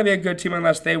going to be a good team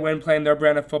unless they win playing their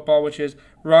brand of football, which is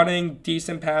running,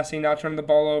 decent passing, not turning the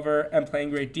ball over, and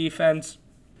playing great defense.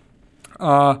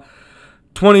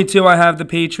 22, I have the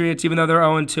Patriots. Even though they're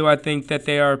 0-2, I think that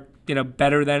they are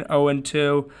better than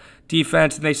 0-2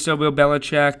 defense, and they still will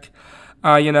Belichick.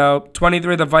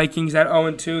 23, the Vikings at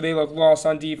 0-2. They look lost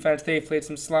on defense. They played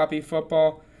some sloppy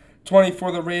football.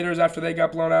 24, the Raiders after they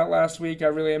got blown out last week. I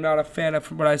really am not a fan of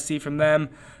what I see from them.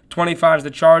 25 is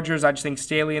the Chargers. I just think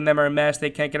Staley and them are a mess.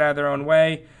 They can't get out of their own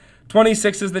way.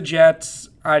 26 is the Jets.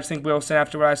 I just think Wilson,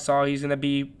 after what I saw, he's going to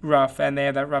be rough, and they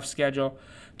have that rough schedule.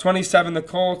 27, the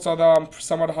Colts, although I'm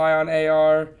somewhat high on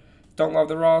AR. Don't love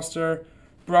the roster.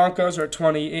 Broncos are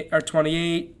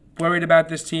 28. Worried about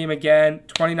this team again.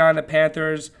 29, the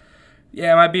Panthers.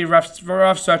 Yeah, it might be a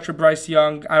rough stretch for Bryce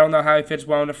Young. I don't know how he fits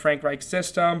well into Frank Reich's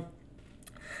system.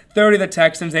 30, the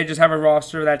Texans. They just have a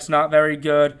roster that's not very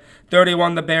good.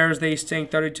 31, the Bears. They stink.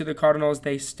 32, the Cardinals.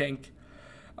 They stink.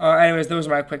 Anyways, those are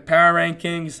my quick power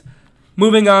rankings.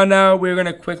 Moving on now, we're going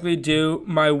to quickly do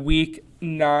my week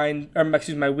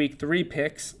 3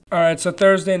 picks. All right, so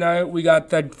Thursday night, we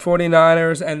got the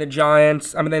 49ers and the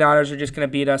Giants. The Niners are just going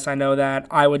to beat us. I know that.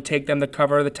 I would take them to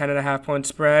cover the 10.5-point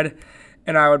spread,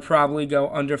 and I would probably go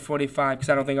under 45 because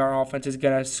I don't think our offense is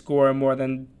going to score more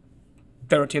than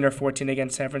 13 or 14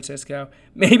 against San Francisco.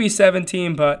 Maybe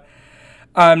 17, but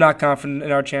I'm not confident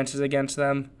in our chances against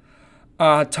them.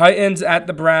 Titans at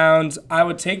the Browns. I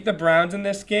would take the Browns in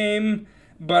this game,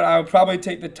 but I would probably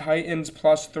take the Titans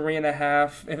plus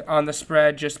 3.5 on the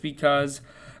spread just because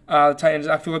the Titans,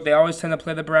 I feel like they always tend to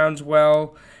play the Browns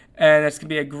well, and it's going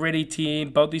to be a gritty team.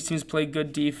 Both these teams play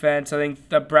good defense. I think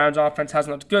the Browns offense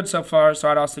hasn't looked good so far, so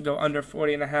I'd also go under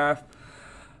 40.5.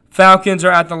 Falcons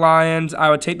are at the Lions. I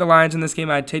would take the Lions in this game.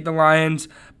 I'd take the Lions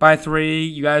by 3.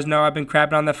 You guys know I've been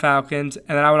crapping on the Falcons.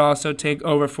 And then I would also take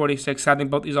over 46. I think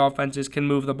both these offenses can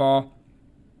move the ball.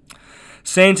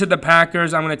 Saints at the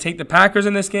Packers. I'm going to take the Packers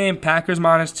in this game. Packers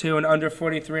 -2 and under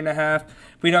 43.5.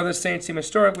 We know the Saints team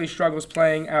historically struggles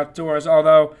playing outdoors,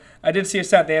 although I did see a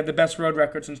stat. They have the best road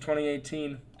record since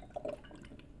 2018.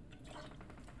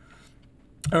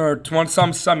 Or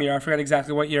some year. I forget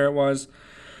exactly what year it was.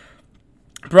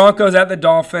 Broncos at the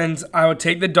Dolphins. I would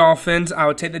take the Dolphins. I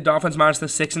would take the Dolphins minus the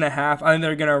 6.5. I think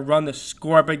they're going to run the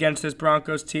score up against this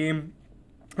Broncos team.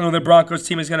 I don't know the Broncos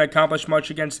team is going to accomplish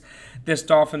much against this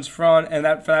Dolphins front, and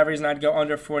for that reason, I'd go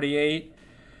under 48.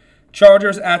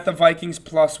 Chargers at the Vikings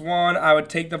 +1. I would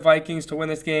take the Vikings to win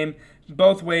this game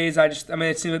both ways. It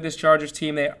seems like this Chargers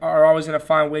team, they are always going to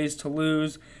find ways to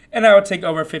lose, and I would take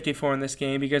over 54 in this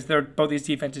game because both these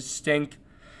defenses stink.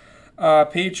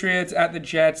 Patriots at the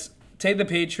Jets. Take the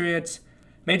Patriots.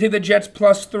 May take the Jets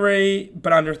 +3,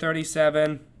 but under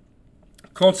 37.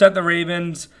 Colts at the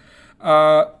Ravens.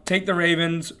 Take the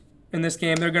Ravens in this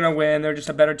game. They're going to win. They're just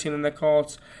a better team than the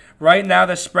Colts. Right now,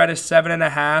 the spread is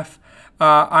 7.5.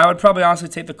 I would probably honestly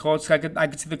take the Colts. I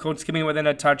could see the Colts giving within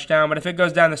a touchdown, but if it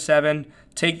goes down to 7,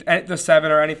 take the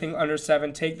 7 or anything under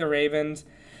 7. Take the Ravens.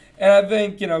 And I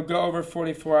think, go over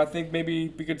 44. I think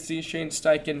maybe we could see Shane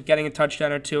Steichen getting a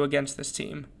touchdown or 2 against this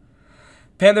team.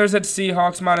 Panthers at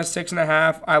Seahawks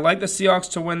 -6.5. I like the Seahawks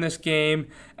to win this game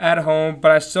at home, but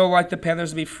I still like the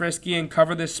Panthers to be frisky and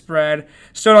cover this spread.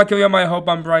 Still not giving up my hope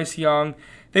on Bryce Young.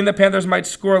 I think the Panthers might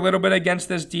score a little bit against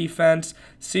this defense.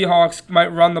 Seahawks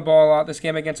might run the ball a lot this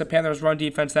game against the Panthers' run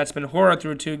defense that's been horrid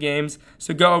through 2 games.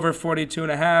 So go over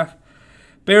 42.5.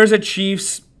 Bears at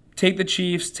Chiefs. Take the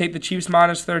Chiefs. Take the Chiefs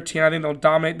 -13. I think they'll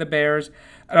dominate the Bears.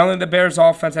 I don't think the Bears'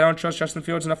 offense, I don't trust Justin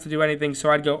Fields enough to do anything,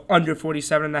 so I'd go under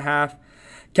 47.5.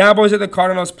 Cowboys at the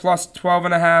Cardinals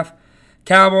 +12.5.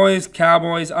 Cowboys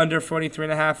under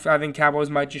 43.5. I think Cowboys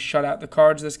might just shut out the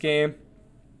Cards this game.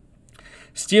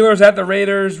 Steelers at the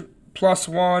Raiders,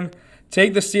 +1.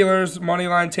 Take the Steelers money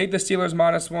line. Take the Steelers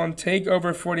 -1. Take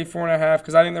over 44.5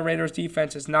 because I think the Raiders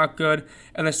defense is not good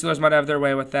and the Steelers might have their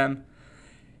way with them.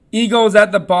 Eagles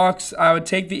at the Bucs. I would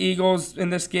take the Eagles in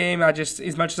this game.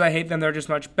 As much as I hate them, they're just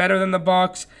much better than the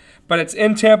Bucs. But it's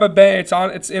in Tampa Bay.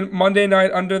 It's in Monday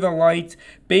night under the light.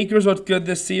 Baker's looked good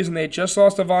this season. They just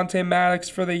lost Avonte Maddox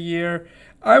for the year.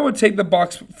 I would take the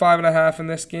Bucs 5.5 in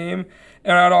this game,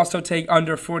 and I'd also take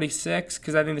under 46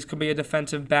 because I think this could be a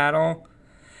defensive battle.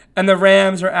 And the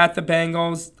Rams are at the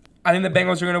Bengals. I think the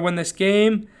Bengals are going to win this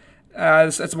game.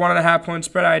 It's 1.5 point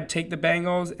spread. I'd take the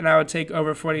Bengals, and I would take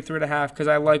over 43.5 because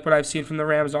I like what I've seen from the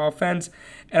Rams offense,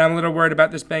 and I'm a little worried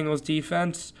about this Bengals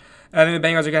defense. I think the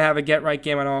Bengals are going to have a get-right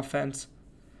game on offense.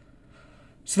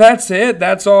 So that's it.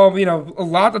 That's all. A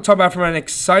lot to talk about from an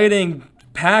exciting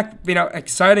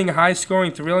exciting,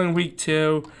 high-scoring, thrilling week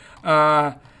 2.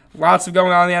 Lots of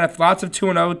going on in the NFL. Lots of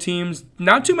 2-0 teams.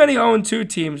 Not too many 0-2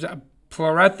 teams.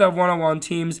 Plethora of 1-1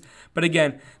 teams. But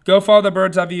again, go follow the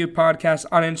Bird's Eye View podcast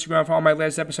on Instagram for all my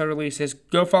latest episode releases.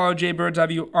 Go follow Jay Bird's Eye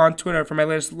View on Twitter for my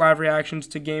latest live reactions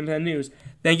to games and news.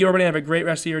 Thank you, everybody. Have a great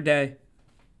rest of your day.